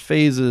 They're kind of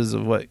phases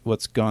of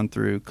what's gone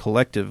through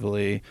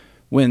collectively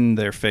when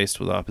they're faced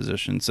with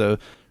opposition. So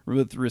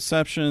with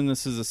reception,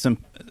 this is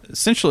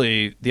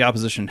essentially the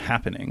opposition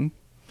happening.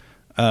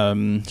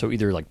 So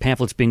either like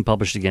pamphlets being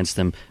published against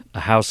them,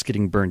 a house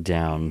getting burned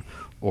down,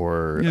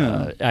 or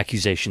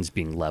accusations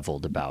being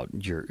leveled about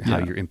how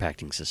you're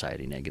impacting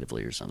society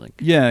negatively or something.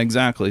 Yeah,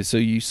 exactly. So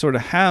you sort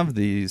of have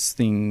these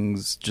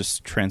things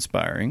just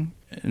transpiring.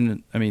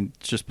 And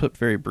just put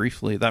very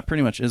briefly, that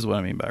pretty much is what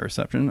I mean by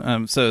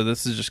reception. So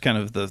this is just kind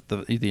of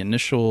the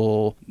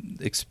initial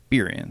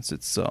experience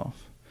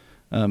itself.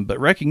 But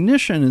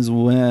recognition is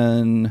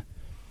when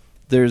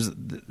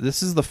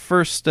this is the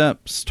first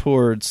steps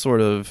towards sort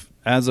of,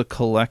 as a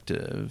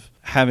collective,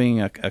 having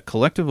a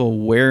collective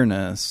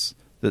awareness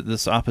that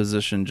this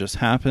opposition just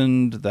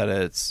happened, that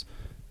it's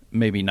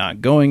maybe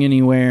not going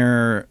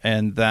anywhere,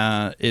 and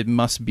that it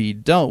must be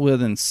dealt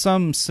with in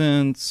some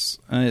sense.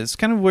 It's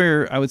kind of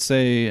where I would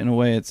say, in a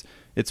way,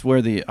 it's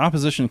where the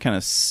opposition kind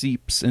of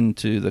seeps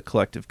into the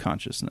collective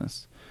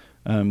consciousness.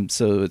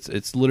 So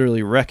it's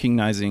literally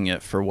recognizing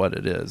it for what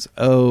it is.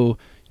 Oh,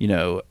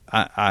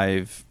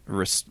 I've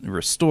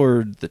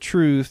restored the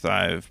truth.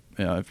 I've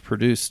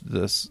produced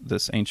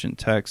this ancient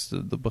text,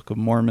 the Book of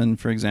Mormon,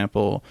 for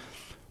example.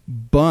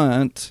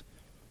 But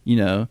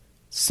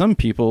some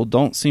people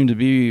don't seem to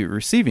be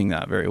receiving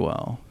that very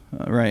well,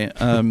 right?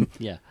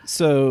 Yeah.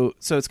 So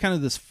it's kind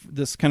of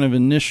this kind of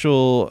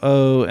initial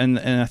and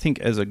I think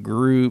as a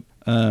group,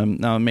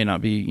 now it may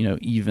not be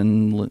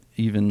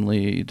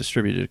evenly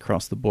distributed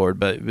across the board,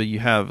 but you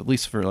have, at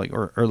least for like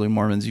early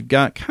Mormons, you've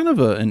got kind of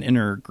an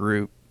inner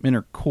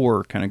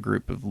core kind of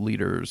group of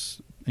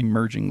leaders,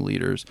 emerging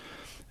leaders,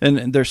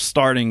 and they're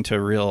starting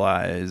to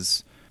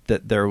realize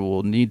that there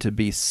will need to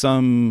be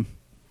some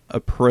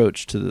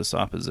approach to this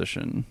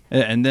opposition,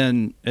 and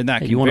that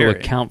can you want vary. to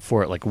account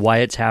for it, like why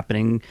it's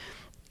happening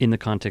in the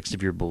context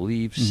of your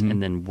beliefs,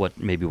 and then what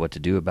to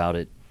do about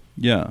it.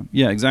 Yeah,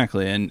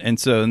 exactly, and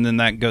then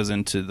that goes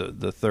into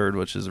the third,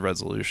 which is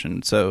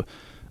resolution. So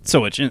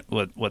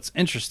what's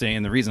interesting,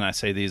 and the reason I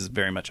say these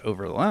very much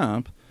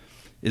overlap,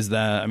 is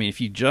that, I mean, if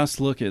you just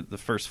look at the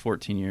first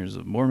 14 years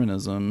of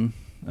Mormonism,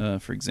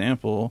 for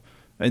example,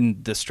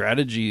 and the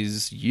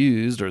strategies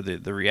used or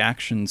the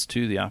reactions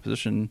to the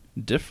opposition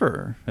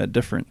differ at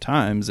different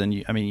times. And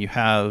you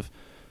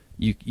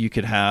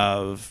could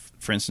have,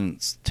 for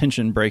instance,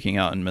 tension breaking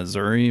out in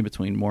Missouri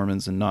between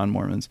Mormons and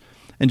non-Mormons,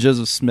 and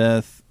Joseph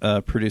Smith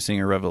producing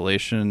a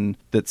revelation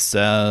that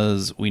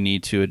says we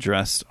need to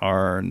address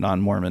our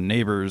non-Mormon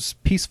neighbors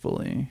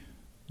peacefully.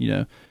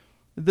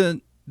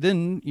 Then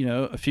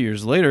a few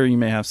years later, you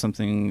may have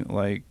something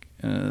like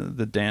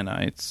the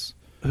Danites,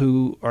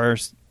 who are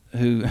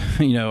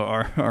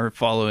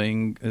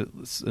following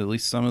at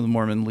least some of the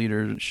Mormon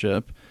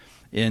leadership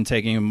in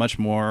taking a much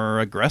more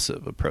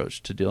aggressive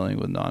approach to dealing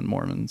with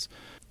non-Mormons.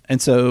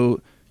 And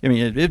so, I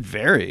mean, it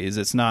varies.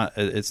 It's not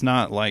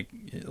like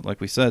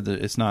we said,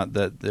 that it's not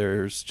that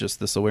there's just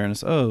this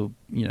awareness,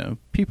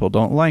 people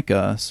don't like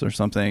us or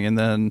something, and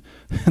then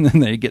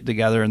they get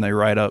together and they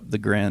write up the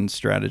grand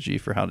strategy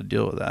for how to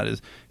deal with that.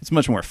 It's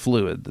much more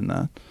fluid than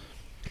that.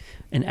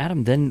 And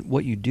Adam, then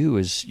what you do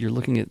is you're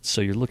looking at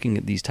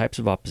these types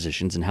of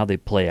oppositions and how they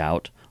play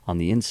out on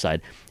the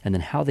inside, and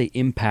then how they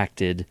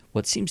impacted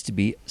what seems to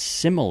be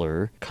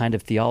similar kind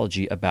of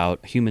theology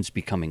about humans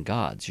becoming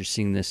gods. You're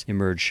seeing this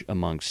emerge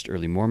amongst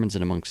early Mormons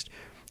and amongst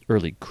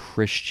early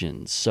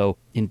Christians. So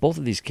in both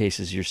of these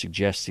cases, you're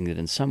suggesting that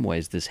in some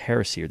ways this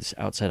heresy or this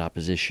outside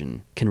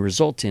opposition can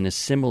result in a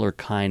similar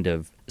kind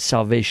of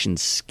salvation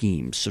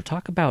scheme. So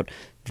talk about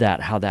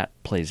that, how that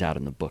plays out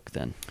in the book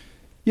then.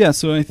 Yeah,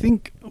 so I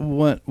think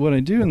what I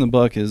do in the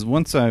book is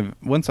once I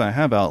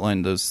have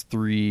outlined those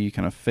three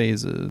kind of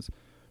phases,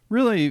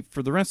 really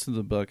for the rest of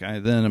the book, I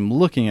then am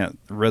looking at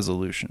the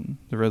resolution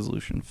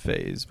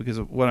phase, because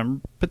what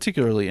I'm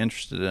particularly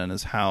interested in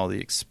is how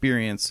the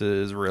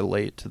experiences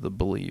relate to the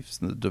beliefs,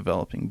 the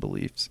developing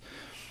beliefs.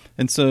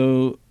 And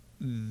so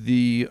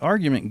the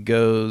argument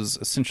goes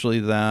essentially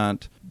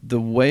that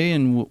the way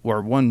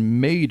one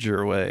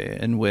major way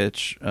in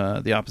which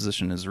the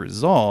opposition is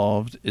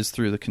resolved is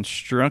through the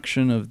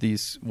construction of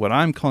these, what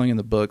I'm calling in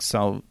the book,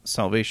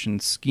 salvation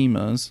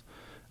schemas.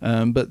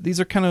 But these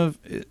are kind of,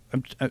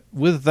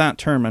 with that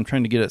term, I'm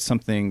trying to get at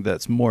something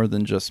that's more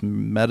than just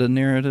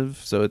meta-narrative.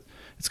 So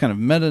it's kind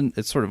of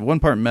it's sort of one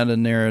part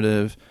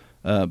meta-narrative,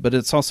 but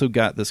it's also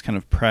got this kind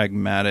of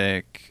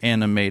pragmatic,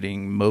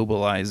 animating,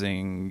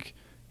 mobilizing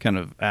kind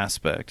of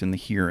aspect in the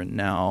here and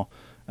now.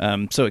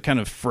 So it kind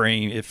of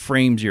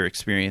frames your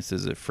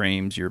experiences, it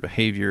frames your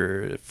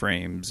behavior, it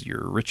frames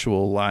your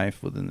ritual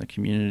life within the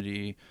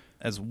community,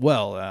 as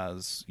well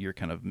as your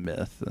kind of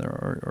myth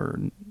or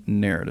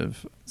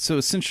narrative. So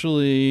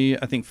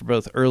essentially, I think for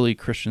both early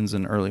Christians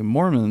and early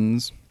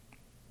Mormons,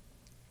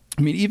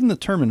 I mean, even the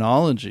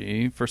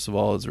terminology, first of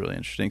all, is really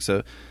interesting.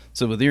 So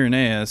with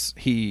Irenaeus,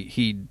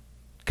 he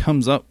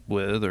comes up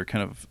with, or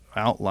kind of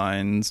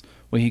outlines,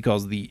 what he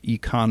calls the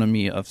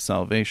economy of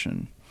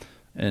salvation.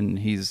 And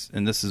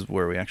this is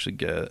where we actually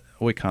get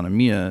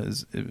oikonomia,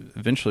 is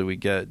eventually we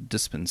get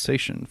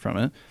dispensation from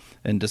it.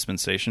 And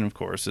dispensation, of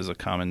course, is a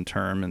common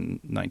term in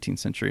 19th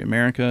century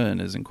America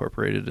and is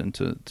incorporated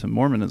into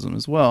Mormonism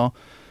as well.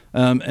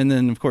 And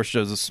then, of course,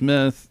 Joseph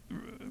Smith,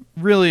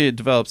 really it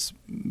develops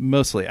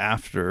mostly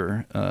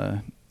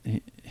after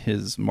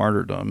his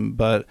martyrdom,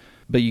 but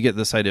you get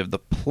this idea of the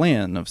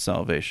plan of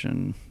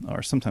salvation,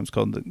 or sometimes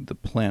called the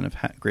plan of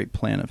great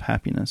plan of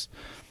happiness.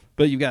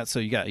 But you got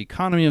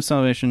economy of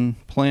salvation,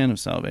 plan of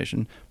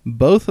salvation.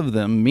 Both of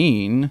them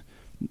mean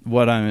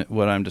what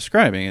I'm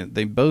describing.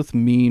 They both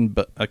mean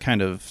a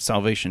kind of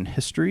salvation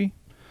history.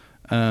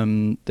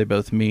 They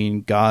both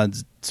mean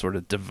God's sort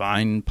of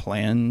divine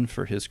plan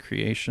for His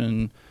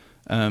creation.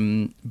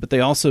 But they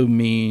also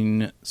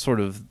mean sort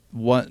of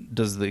what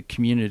does the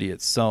community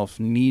itself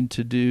need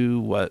to do,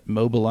 what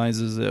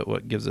mobilizes it,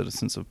 what gives it a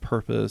sense of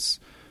purpose,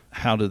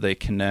 how do they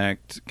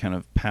connect kind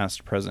of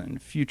past, present,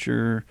 and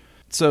future.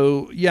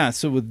 So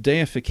with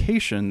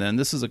deification, then,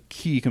 this is a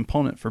key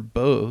component for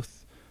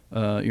both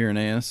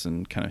Irenaeus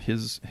and kind of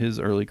his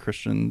early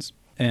Christians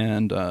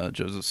and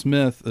Joseph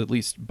Smith, at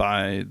least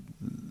by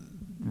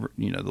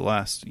the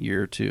last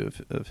year or two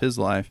of his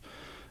life.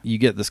 You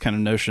get this kind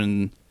of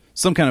notion,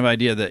 some kind of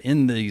idea that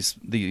in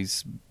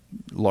these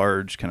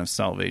large kind of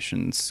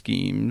salvation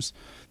schemes,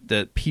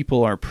 that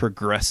people are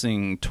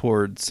progressing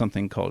towards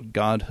something called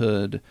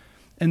godhood,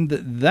 and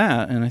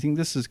that, and I think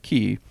this is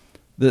key,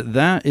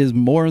 that is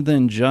more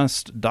than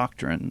just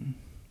doctrine.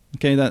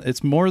 Okay, that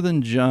it's more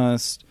than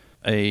just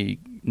a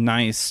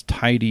nice,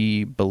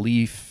 tidy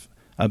belief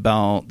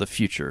about the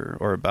future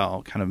or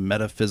about kind of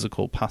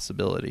metaphysical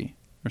possibility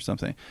or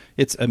something.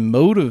 It's a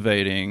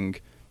motivating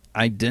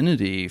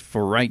identity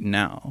for right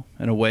now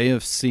and a way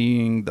of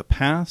seeing the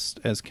past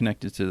as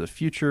connected to the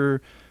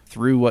future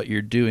through what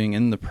you're doing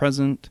in the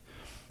present.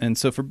 And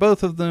so for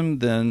both of them,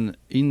 then,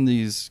 in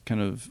these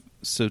kind of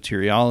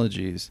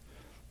soteriologies,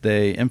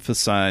 they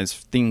emphasize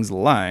things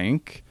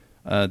like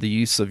the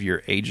use of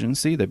your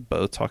agency. They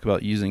both talk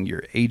about using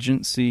your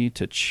agency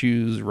to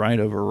choose right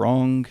over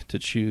wrong, to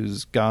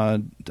choose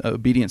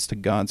obedience to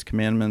God's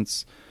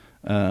commandments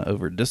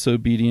over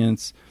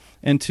disobedience,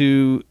 and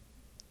to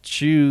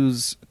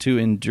choose to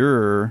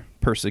endure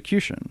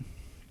persecution.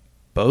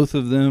 Both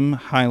of them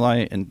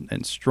highlight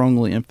and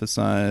strongly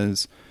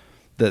emphasize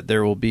that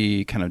there will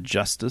be kind of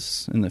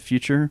justice in the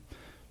future,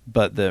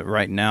 but that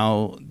right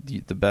now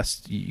the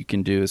best you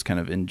can do is kind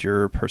of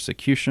endure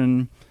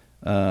persecution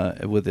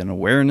with an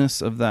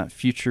awareness of that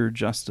future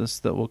justice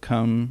that will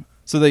come.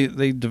 So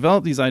they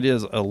develop these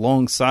ideas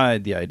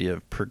alongside the idea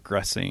of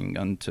progressing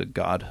unto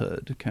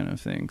godhood kind of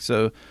thing.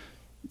 So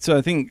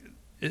I think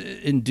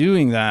in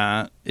doing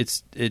that,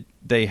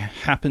 they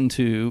happen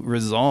to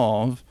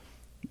resolve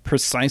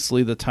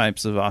precisely the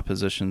types of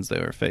oppositions they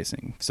were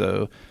facing.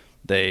 So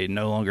they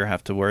no longer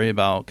have to worry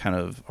about kind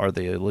of, are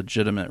they a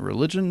legitimate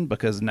religion?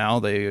 Because now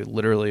they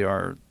literally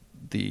are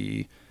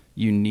the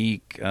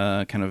unique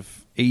kind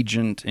of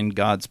agent in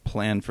God's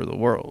plan for the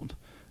world.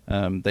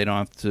 They don't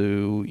have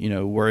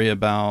to, worry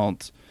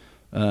about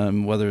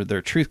whether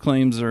their truth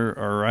claims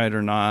are right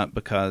or not,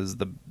 because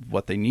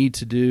what they need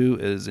to do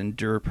is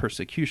endure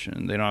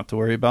persecution. They don't have to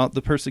worry about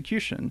the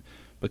persecution,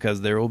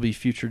 because there will be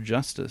future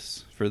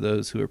justice for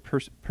those who are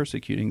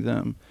persecuting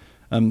them.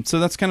 So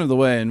that's kind of the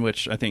way in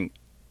which I think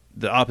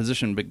the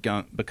opposition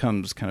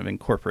becomes kind of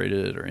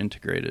incorporated or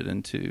integrated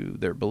into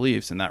their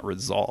beliefs, and that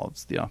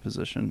resolves the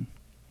opposition.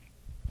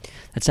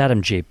 That's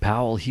Adam J.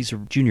 Powell. He's a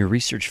junior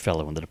research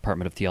fellow in the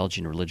Department of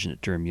Theology and Religion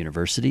at Durham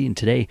University, and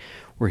today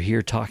we're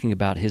here talking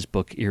about his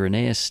book,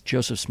 Irenaeus,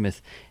 Joseph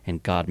Smith,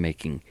 and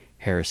God-Making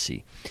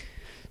Heresy.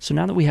 So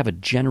now that we have a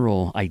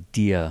general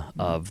idea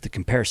of the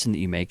comparison that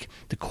you make,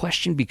 the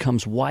question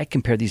becomes, why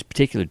compare these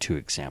particular two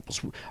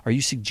examples? Are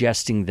you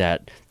suggesting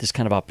that this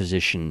kind of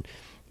opposition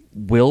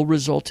will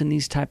result in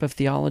these type of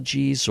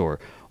theologies, or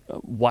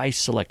why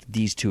select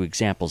these two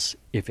examples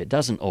if it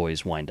doesn't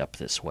always wind up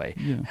this way?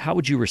 Yeah. How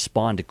would you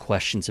respond to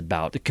questions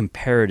about the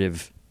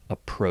comparative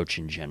approach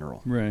in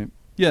general? Right.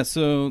 Yeah,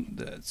 so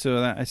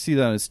I see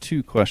that as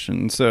two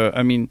questions. So,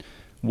 I mean,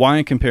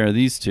 why compare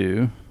these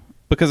two?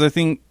 Because I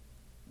think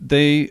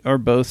they are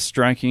both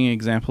striking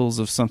examples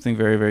of something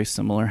very, very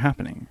similar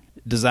happening.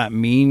 Does that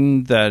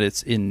mean that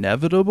it's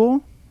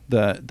inevitable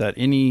that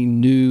any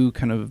new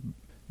kind of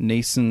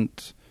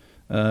nascent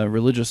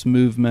religious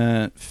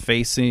movement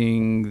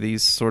facing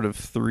these sort of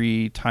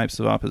three types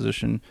of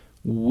opposition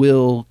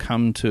will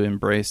come to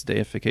embrace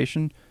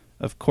deification?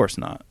 Of course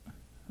not.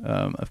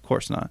 Of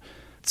course not.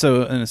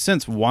 So in a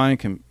sense, why?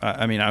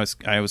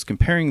 I was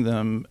comparing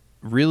them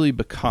really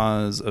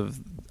because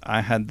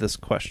I had this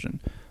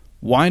question: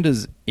 why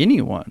does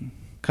anyone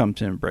come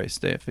to embrace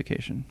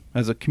deification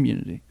as a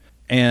community?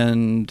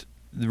 And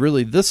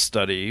really, this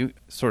study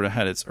sort of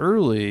had its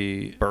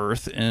early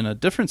birth in a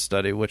different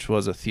study, which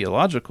was a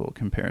theological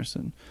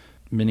comparison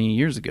many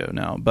years ago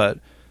now. But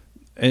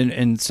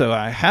and so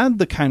I had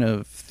the kind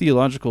of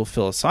theological,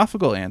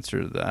 philosophical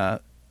answer to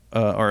that,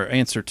 or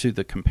answer to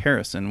the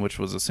comparison, which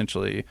was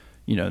essentially,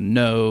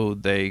 no,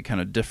 they kind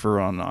of differ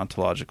on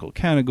ontological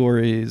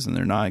categories, and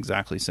they're not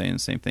exactly saying the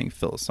same thing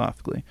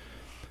philosophically.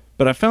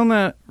 But I found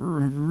that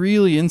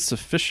really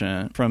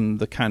insufficient from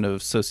the kind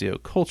of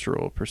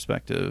sociocultural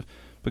perspective,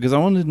 because I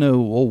wanted to know,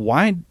 well,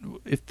 why,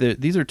 if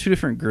these are two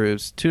different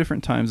groups, two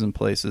different times and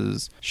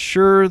places,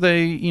 sure,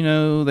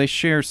 they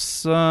share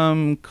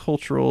some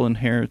cultural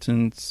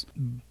inheritance,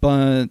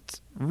 but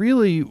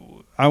really,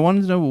 I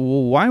wanted to know,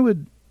 well,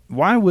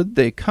 why would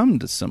they come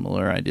to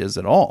similar ideas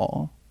at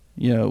all?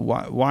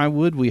 Why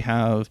would we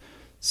have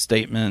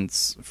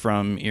statements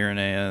from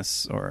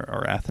Irenaeus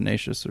or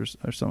Athanasius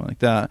or something like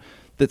that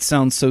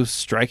sounds so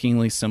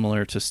strikingly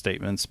similar to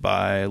statements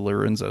by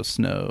Lorenzo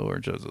Snow or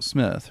Joseph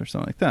Smith or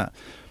something like that?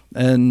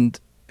 And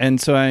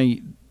so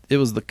it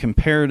was the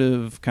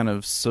comparative kind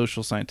of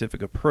social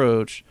scientific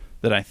approach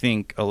that I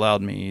think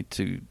allowed me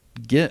to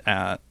get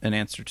at an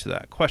answer to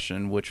that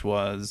question, which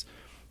was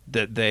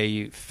that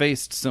they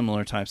faced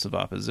similar types of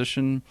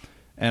opposition.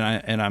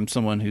 And I'm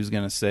someone who's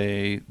going to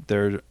say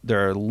there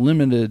are a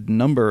limited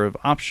number of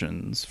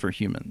options for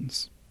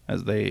humans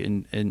as they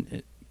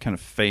kind of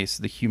face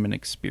the human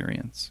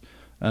experience.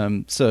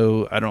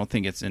 So I don't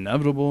think it's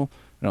inevitable.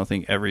 I don't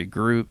think every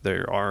group,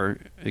 there are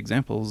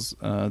examples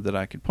that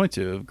I could point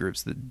to of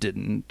groups that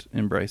didn't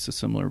embrace a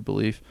similar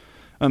belief.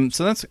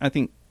 So that's, I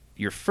think,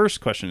 your first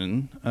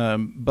question.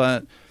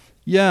 But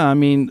yeah, I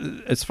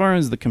mean, as far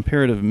as the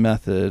comparative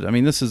method, I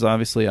mean, this is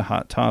obviously a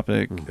hot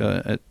topic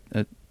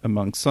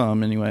among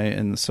some anyway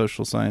in the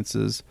social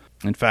sciences.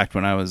 In fact,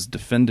 when I was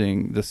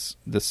defending this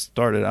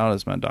started out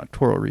as my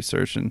doctoral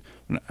research, and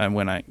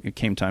when it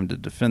came time to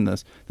defend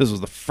this was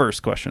the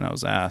first question I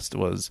was asked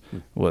was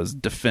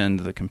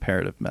defend the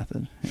comparative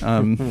method.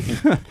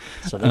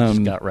 So they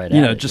just got right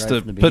at it, just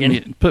right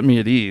to put me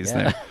at ease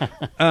there.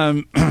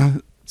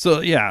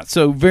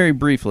 So very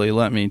briefly,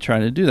 let me try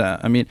to do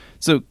that. I mean,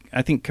 so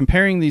I think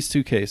comparing these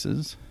two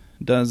cases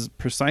does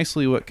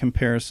precisely what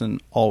comparison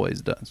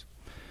always does.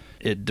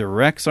 It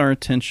directs our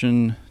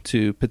attention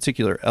to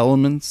particular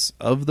elements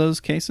of those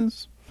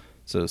cases.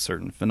 So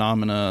certain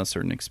phenomena,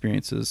 certain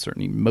experiences,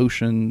 certain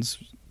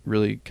emotions,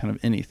 really kind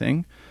of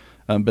anything.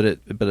 But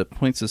it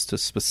points us to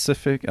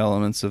specific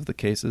elements of the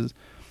cases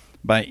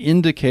by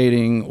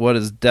indicating what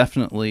is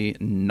definitely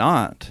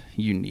not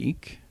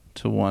unique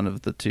to one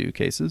of the two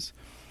cases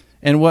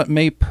and what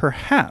may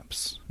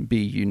perhaps be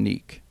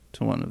unique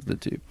to one of the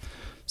two.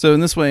 So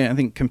in this way, I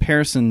think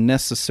comparison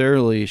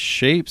necessarily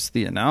shapes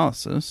the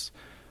analysis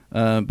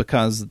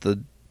because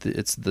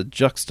it's the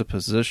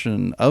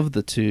juxtaposition of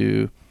the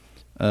two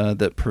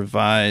that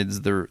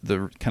provides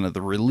the kind of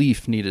the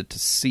relief needed to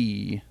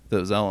see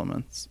those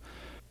elements.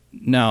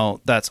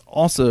 Now, that's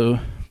also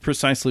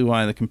precisely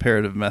why the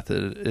comparative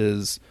method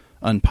is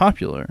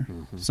unpopular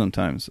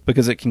sometimes,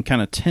 because it can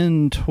kind of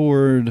tend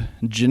toward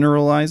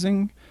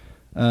generalizing,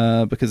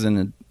 because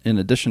in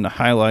addition to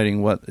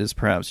highlighting what is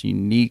perhaps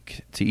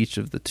unique to each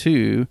of the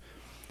two,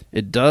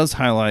 it does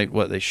highlight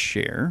what they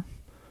share.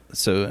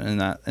 So in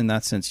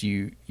that sense,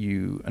 you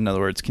in other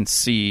words can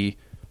see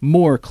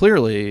more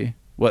clearly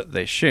what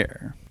they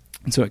share,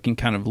 and so it can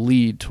kind of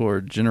lead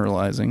toward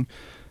generalizing.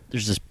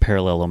 There's this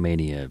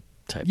parallelomania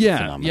type of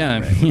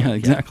phenomenon. Yeah,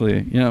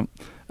 exactly. Yeah.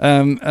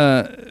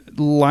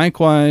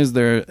 Likewise,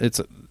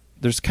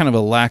 there's kind of a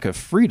lack of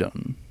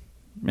freedom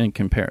in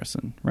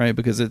comparison, right?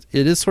 Because it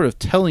is sort of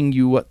telling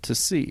you what to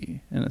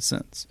see in a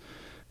sense.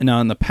 And now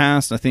in the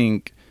past, I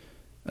think,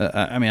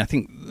 I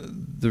think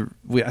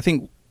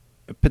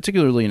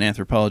particularly in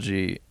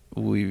anthropology,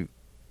 we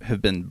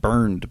have been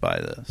burned by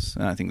this,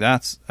 and I think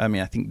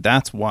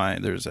that's why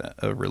there's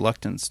a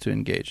reluctance to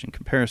engage in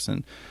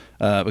comparison,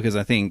 because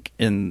I think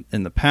in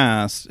the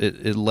past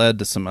it led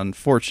to some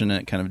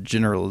unfortunate kind of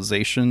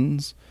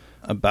generalizations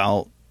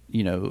about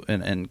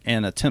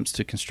and attempts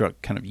to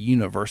construct kind of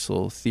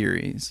universal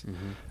theories,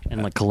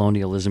 and like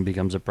colonialism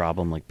becomes a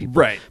problem, like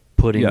people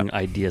putting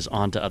ideas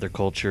onto other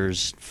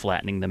cultures,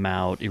 flattening them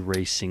out,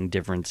 erasing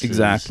differences.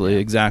 Exactly.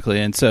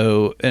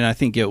 And I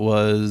think it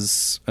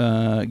was,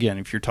 again,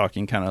 if you're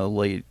talking kind of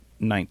late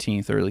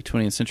 19th, early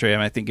 20th century,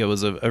 I think it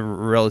was a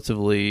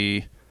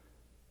relatively,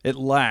 it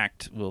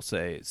lacked, we'll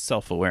say,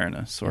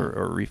 self-awareness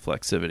or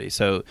reflexivity.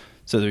 So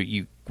that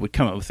you would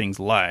come up with things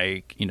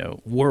like,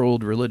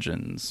 world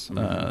religions,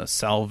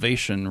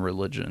 salvation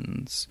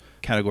religions,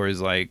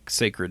 categories like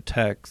sacred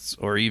texts,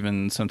 or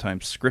even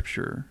sometimes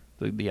scripture.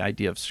 The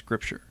idea of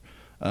scripture.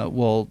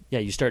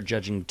 You start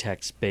judging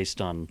texts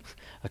based on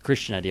a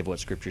Christian idea of what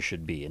scripture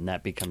should be, and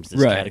that becomes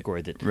this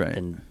category that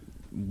then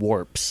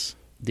warps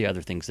the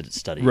other things that it's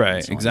studying.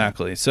 Right,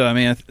 exactly. So I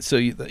mean,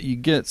 you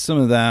get some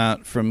of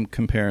that from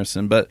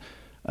comparison, but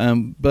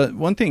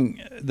one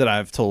thing that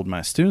I've told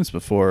my students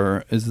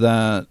before is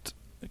that,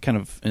 kind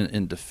of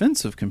in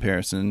defense of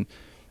comparison,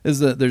 is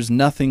that there's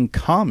nothing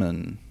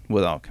common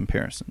without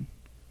comparison.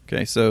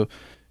 Okay, so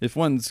if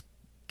one's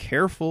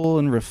careful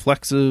and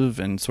reflexive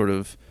and sort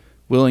of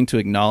willing to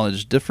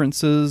acknowledge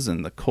differences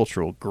and the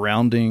cultural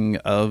grounding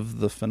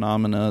of the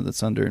phenomena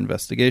that's under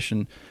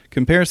investigation,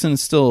 comparison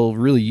is still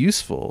really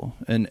useful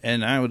and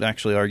I would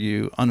actually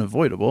argue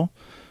unavoidable,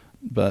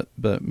 but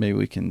maybe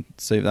we can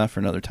save that for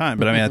another time.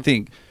 But I mean, I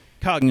think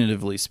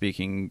cognitively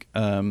speaking,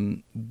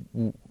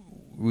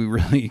 we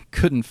really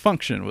couldn't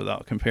function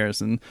without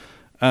comparison.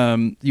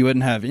 You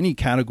wouldn't have any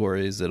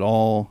categories at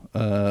all.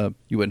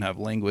 You wouldn't have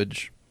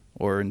language,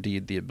 or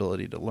indeed the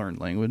ability to learn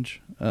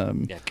language.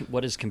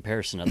 What is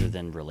comparison other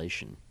than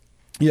relation?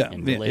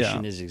 And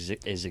relation is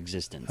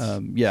existence. I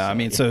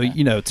mean,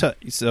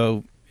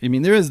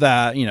 there is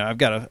that. I've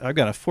got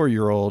a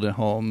 4-year-old at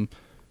home,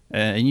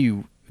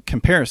 and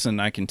comparison,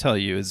 I can tell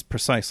you, is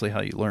precisely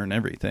how you learn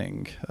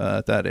everything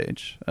at that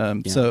age.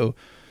 So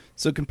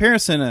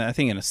comparison, I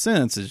think, in a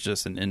sense, is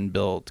just an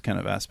inbuilt kind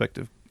of aspect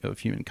of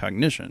human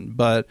cognition.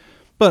 But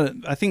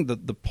I think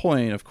that the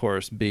point, of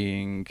course,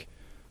 being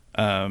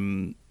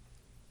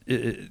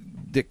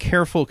the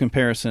careful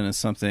comparison is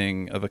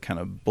something of a kind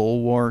of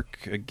bulwark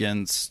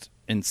against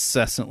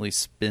incessantly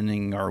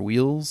spinning our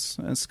wheels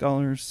as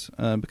scholars,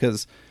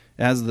 because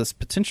it has this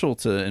potential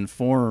to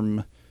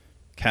inform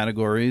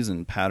categories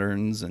and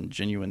patterns and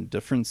genuine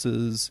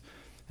differences.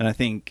 And I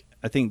think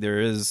there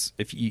is,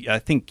 I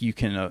think you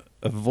can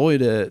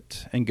avoid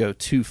it and go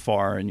too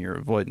far in your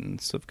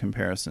avoidance of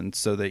comparison,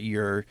 so that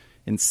you're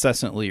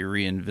incessantly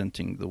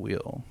reinventing the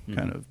wheel,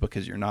 kind of,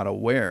 because you're not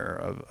aware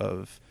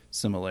of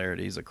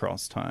similarities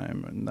across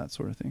time and that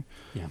sort of thing.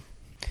 Yeah.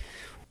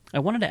 I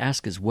wanted to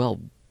ask as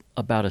well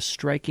about a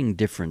striking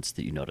difference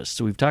that you noticed.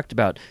 So we've talked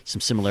about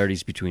some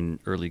similarities between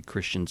early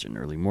Christians and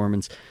early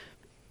Mormons.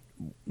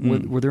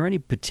 Were there any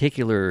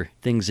particular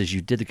things as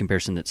you did the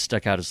comparison that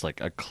stuck out as like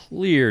a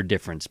clear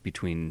difference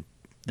between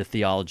the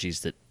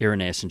theologies that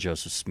Irenaeus and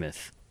Joseph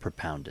Smith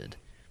propounded?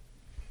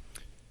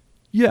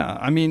 Yeah,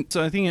 I mean,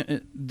 so I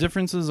think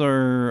differences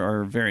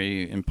are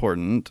very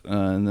important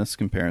in this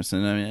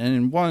comparison. I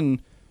mean,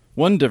 and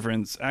one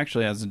difference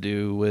actually has to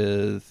do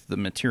with the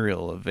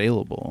material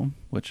available,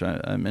 which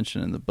I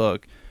mentioned in the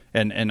book,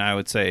 and I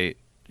would say,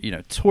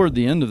 toward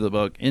the end of the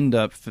book, end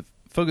up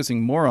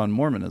focusing more on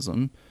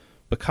Mormonism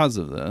because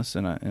of this,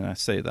 and I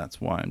say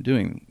that's why I'm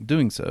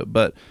doing so.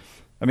 But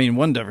I mean,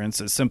 one difference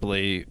is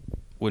simply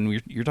when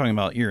you're talking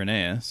about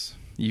Irenaeus,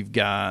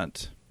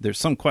 there's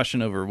some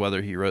question over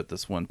whether he wrote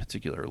this one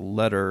particular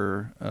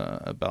letter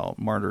about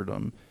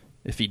martyrdom.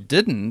 If he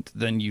didn't,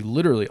 then you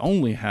literally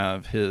only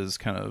have his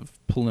kind of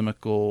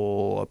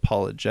polemical,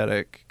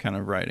 apologetic kind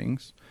of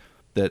writings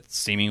that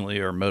seemingly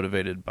are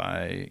motivated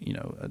by,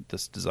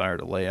 this desire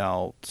to lay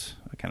out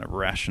a kind of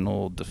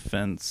rational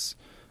defense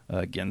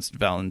against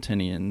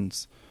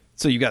Valentinians.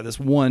 So you got this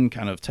one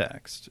kind of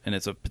text, and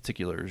it's a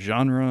particular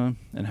genre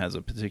and has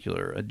a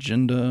particular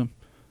agenda,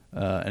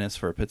 and it's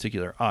for a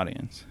particular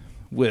audience.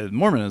 With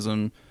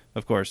Mormonism,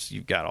 of course,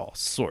 you've got all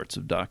sorts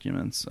of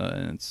documents,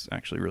 and it's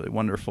actually really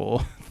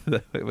wonderful.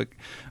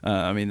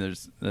 I mean,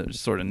 there's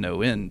sort of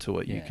no end to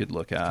what you could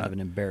look at. It's kind of an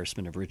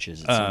embarrassment of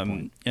riches at some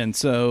point. And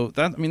so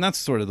that's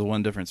sort of the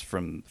one difference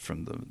from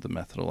the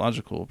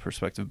methodological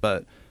perspective.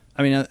 But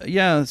I mean,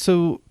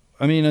 So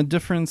I mean, a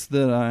difference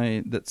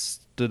that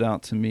stood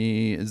out to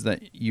me is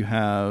that you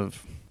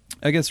have,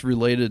 I guess,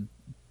 related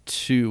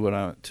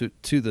to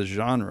to the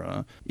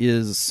genre,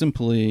 is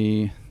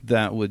simply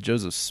that with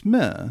Joseph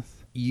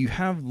Smith, you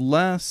have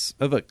less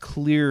of a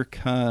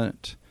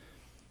clear-cut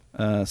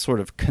sort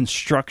of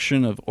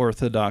construction of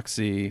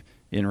orthodoxy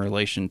in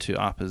relation to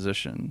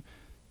opposition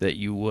that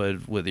you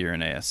would with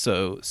Irenaeus.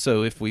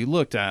 So if we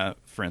looked at,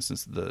 for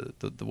instance,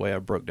 the way I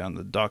broke down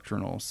the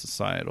doctrinal,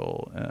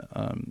 societal,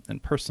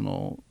 and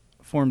personal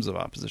forms of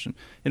opposition,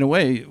 in a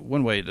way,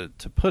 one way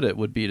to put it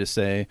would be to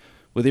say,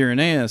 with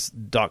Irenaeus,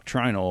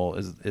 doctrinal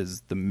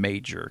is the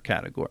major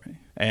category.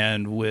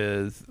 And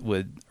with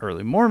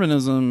early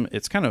Mormonism,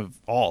 it's kind of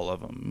all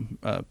of them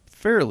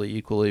fairly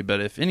equally,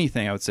 but if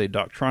anything, I would say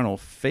doctrinal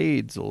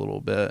fades a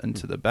little bit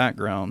into the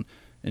background,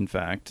 in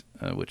fact,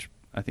 which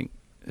I think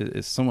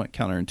is somewhat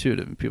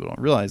counterintuitive, and people don't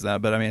realize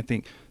that. But I mean, I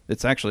think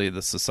it's actually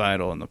the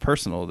societal and the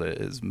personal that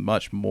is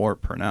much more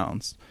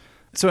pronounced.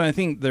 So I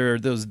think there are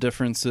those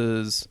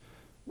differences.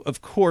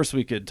 Of course,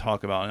 we could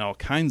talk about all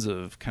kinds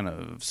of kind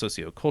of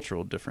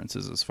sociocultural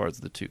differences as far as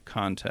the two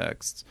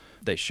contexts.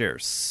 They share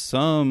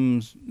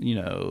some,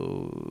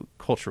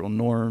 cultural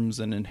norms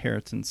and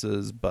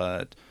inheritances,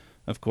 but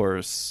of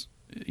course,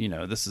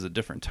 this is a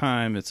different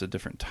time. It's a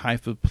different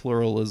type of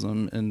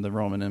pluralism in the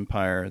Roman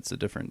Empire. It's a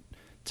different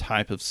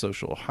type of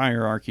social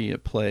hierarchy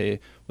at play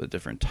with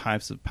different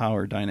types of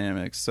power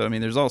dynamics. So, I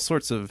mean, there's all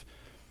sorts of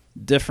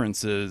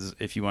differences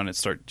if you want to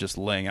start just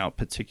laying out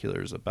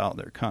particulars about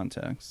their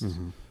context.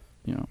 Mm-hmm.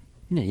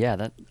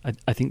 That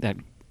I think that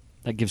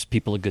gives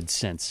people a good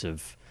sense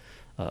of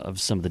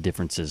some of the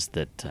differences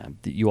that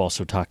you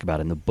also talk about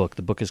in the book.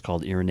 The book is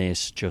called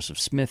Irenaeus, Joseph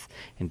Smith,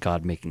 and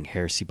God Making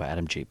Heresy by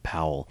Adam J.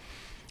 Powell.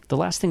 The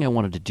last thing I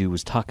wanted to do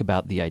was talk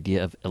about the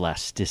idea of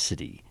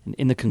elasticity.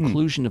 In the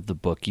conclusion of the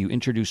book, you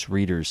introduce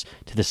readers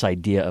to this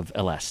idea of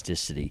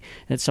elasticity.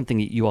 And it's something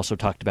that you also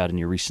talked about in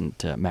your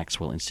recent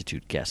Maxwell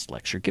Institute guest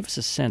lecture. Give us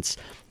a sense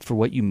for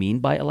what you mean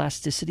by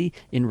elasticity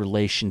in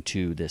relation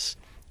to this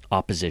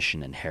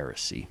opposition and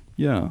heresy.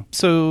 Yeah.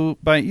 So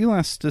by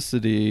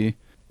elasticity,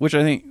 which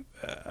I think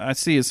I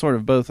see as sort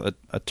of both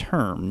a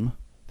term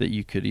that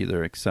you could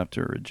either accept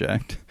or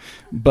reject,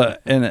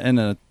 but and an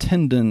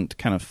attendant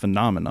kind of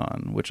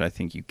phenomenon, which I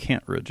think you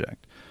can't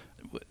reject.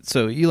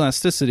 So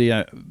elasticity,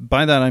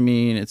 by that I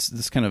mean it's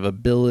this kind of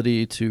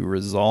ability to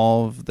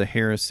resolve the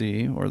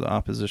heresy or the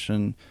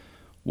opposition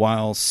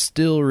while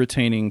still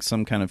retaining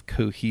some kind of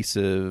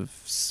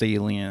cohesive,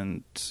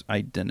 salient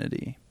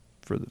identity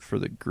for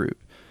the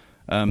group.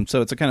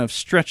 So it's a kind of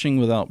stretching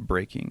without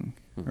breaking,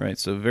 right?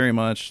 So very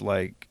much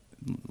like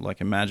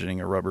imagining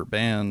a rubber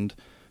band.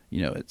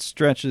 It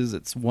stretches.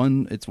 It's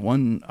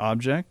one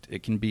object.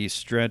 It can be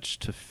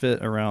stretched to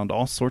fit around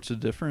all sorts of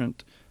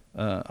different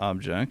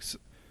objects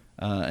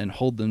and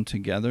hold them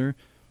together.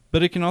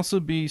 But it can also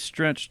be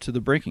stretched to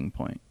the breaking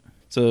point.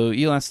 So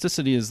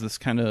elasticity is this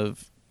kind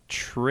of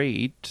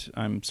trait,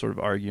 I'm sort of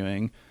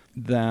arguing,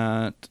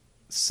 that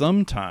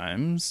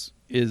sometimes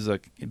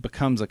it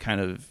becomes a kind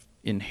of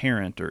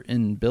inherent or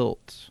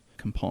inbuilt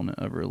component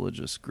of a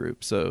religious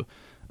group. So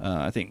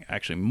I think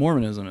actually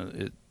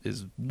Mormonism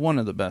is one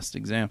of the best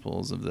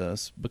examples of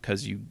this,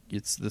 because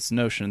it's this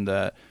notion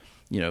that,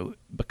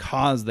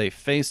 because they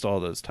faced all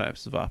those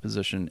types of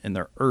opposition in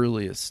their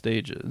earliest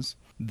stages,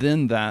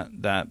 then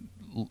that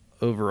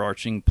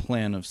overarching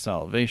plan of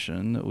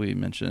salvation that we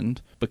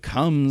mentioned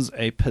becomes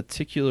a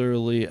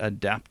particularly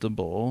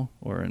adaptable,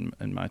 or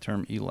in my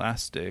term,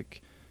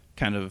 elastic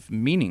kind of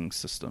meaning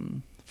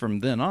system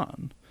from then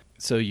on.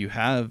 So you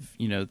have,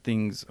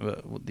 things,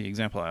 the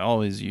example I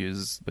always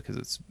use, because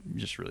it's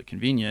just really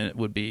convenient,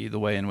 would be the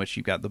way in which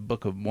you've got the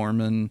Book of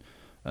Mormon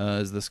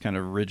as this kind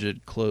of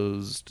rigid,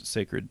 closed,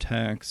 sacred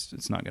text.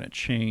 It's not going to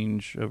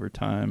change over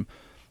time.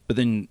 But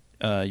then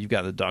you've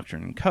got the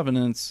Doctrine and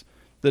Covenants,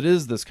 that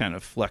is this kind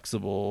of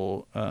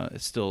flexible,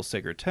 it's still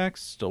sacred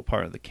text, still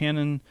part of the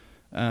canon,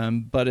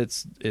 but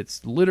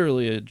it's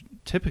literally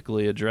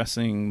typically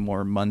addressing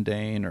more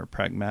mundane or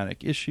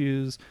pragmatic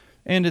issues,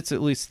 and it's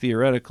at least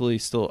theoretically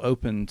still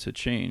open to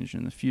change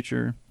in the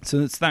future. So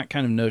it's that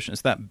kind of notion,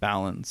 it's that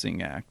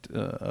balancing act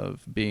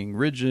of being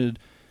rigid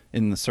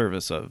in the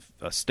service of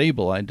a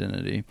stable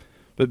identity,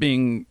 but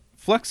being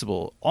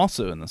flexible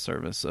also in the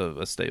service of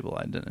a stable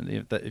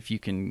identity. If you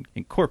can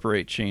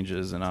incorporate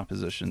changes and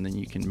opposition, then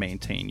you can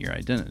maintain your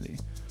identity.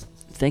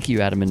 Thank you,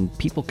 Adam. And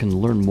people can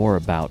learn more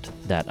about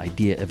that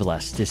idea of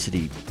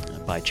elasticity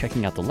by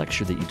checking out the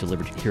lecture that you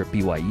delivered here at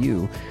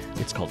BYU.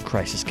 It's called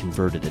Crisis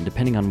Converted. And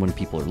depending on when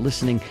people are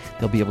listening,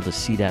 they'll be able to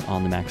see that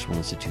on the Maxwell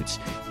Institute's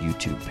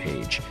YouTube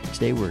page.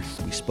 Today we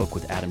spoke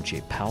with Adam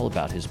J. Powell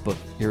about his book,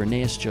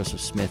 Irenaeus Joseph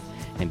Smith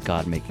and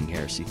God Making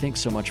Heresy. Thanks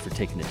so much for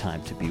taking the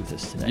time to be with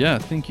us today. Yeah,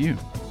 thank you.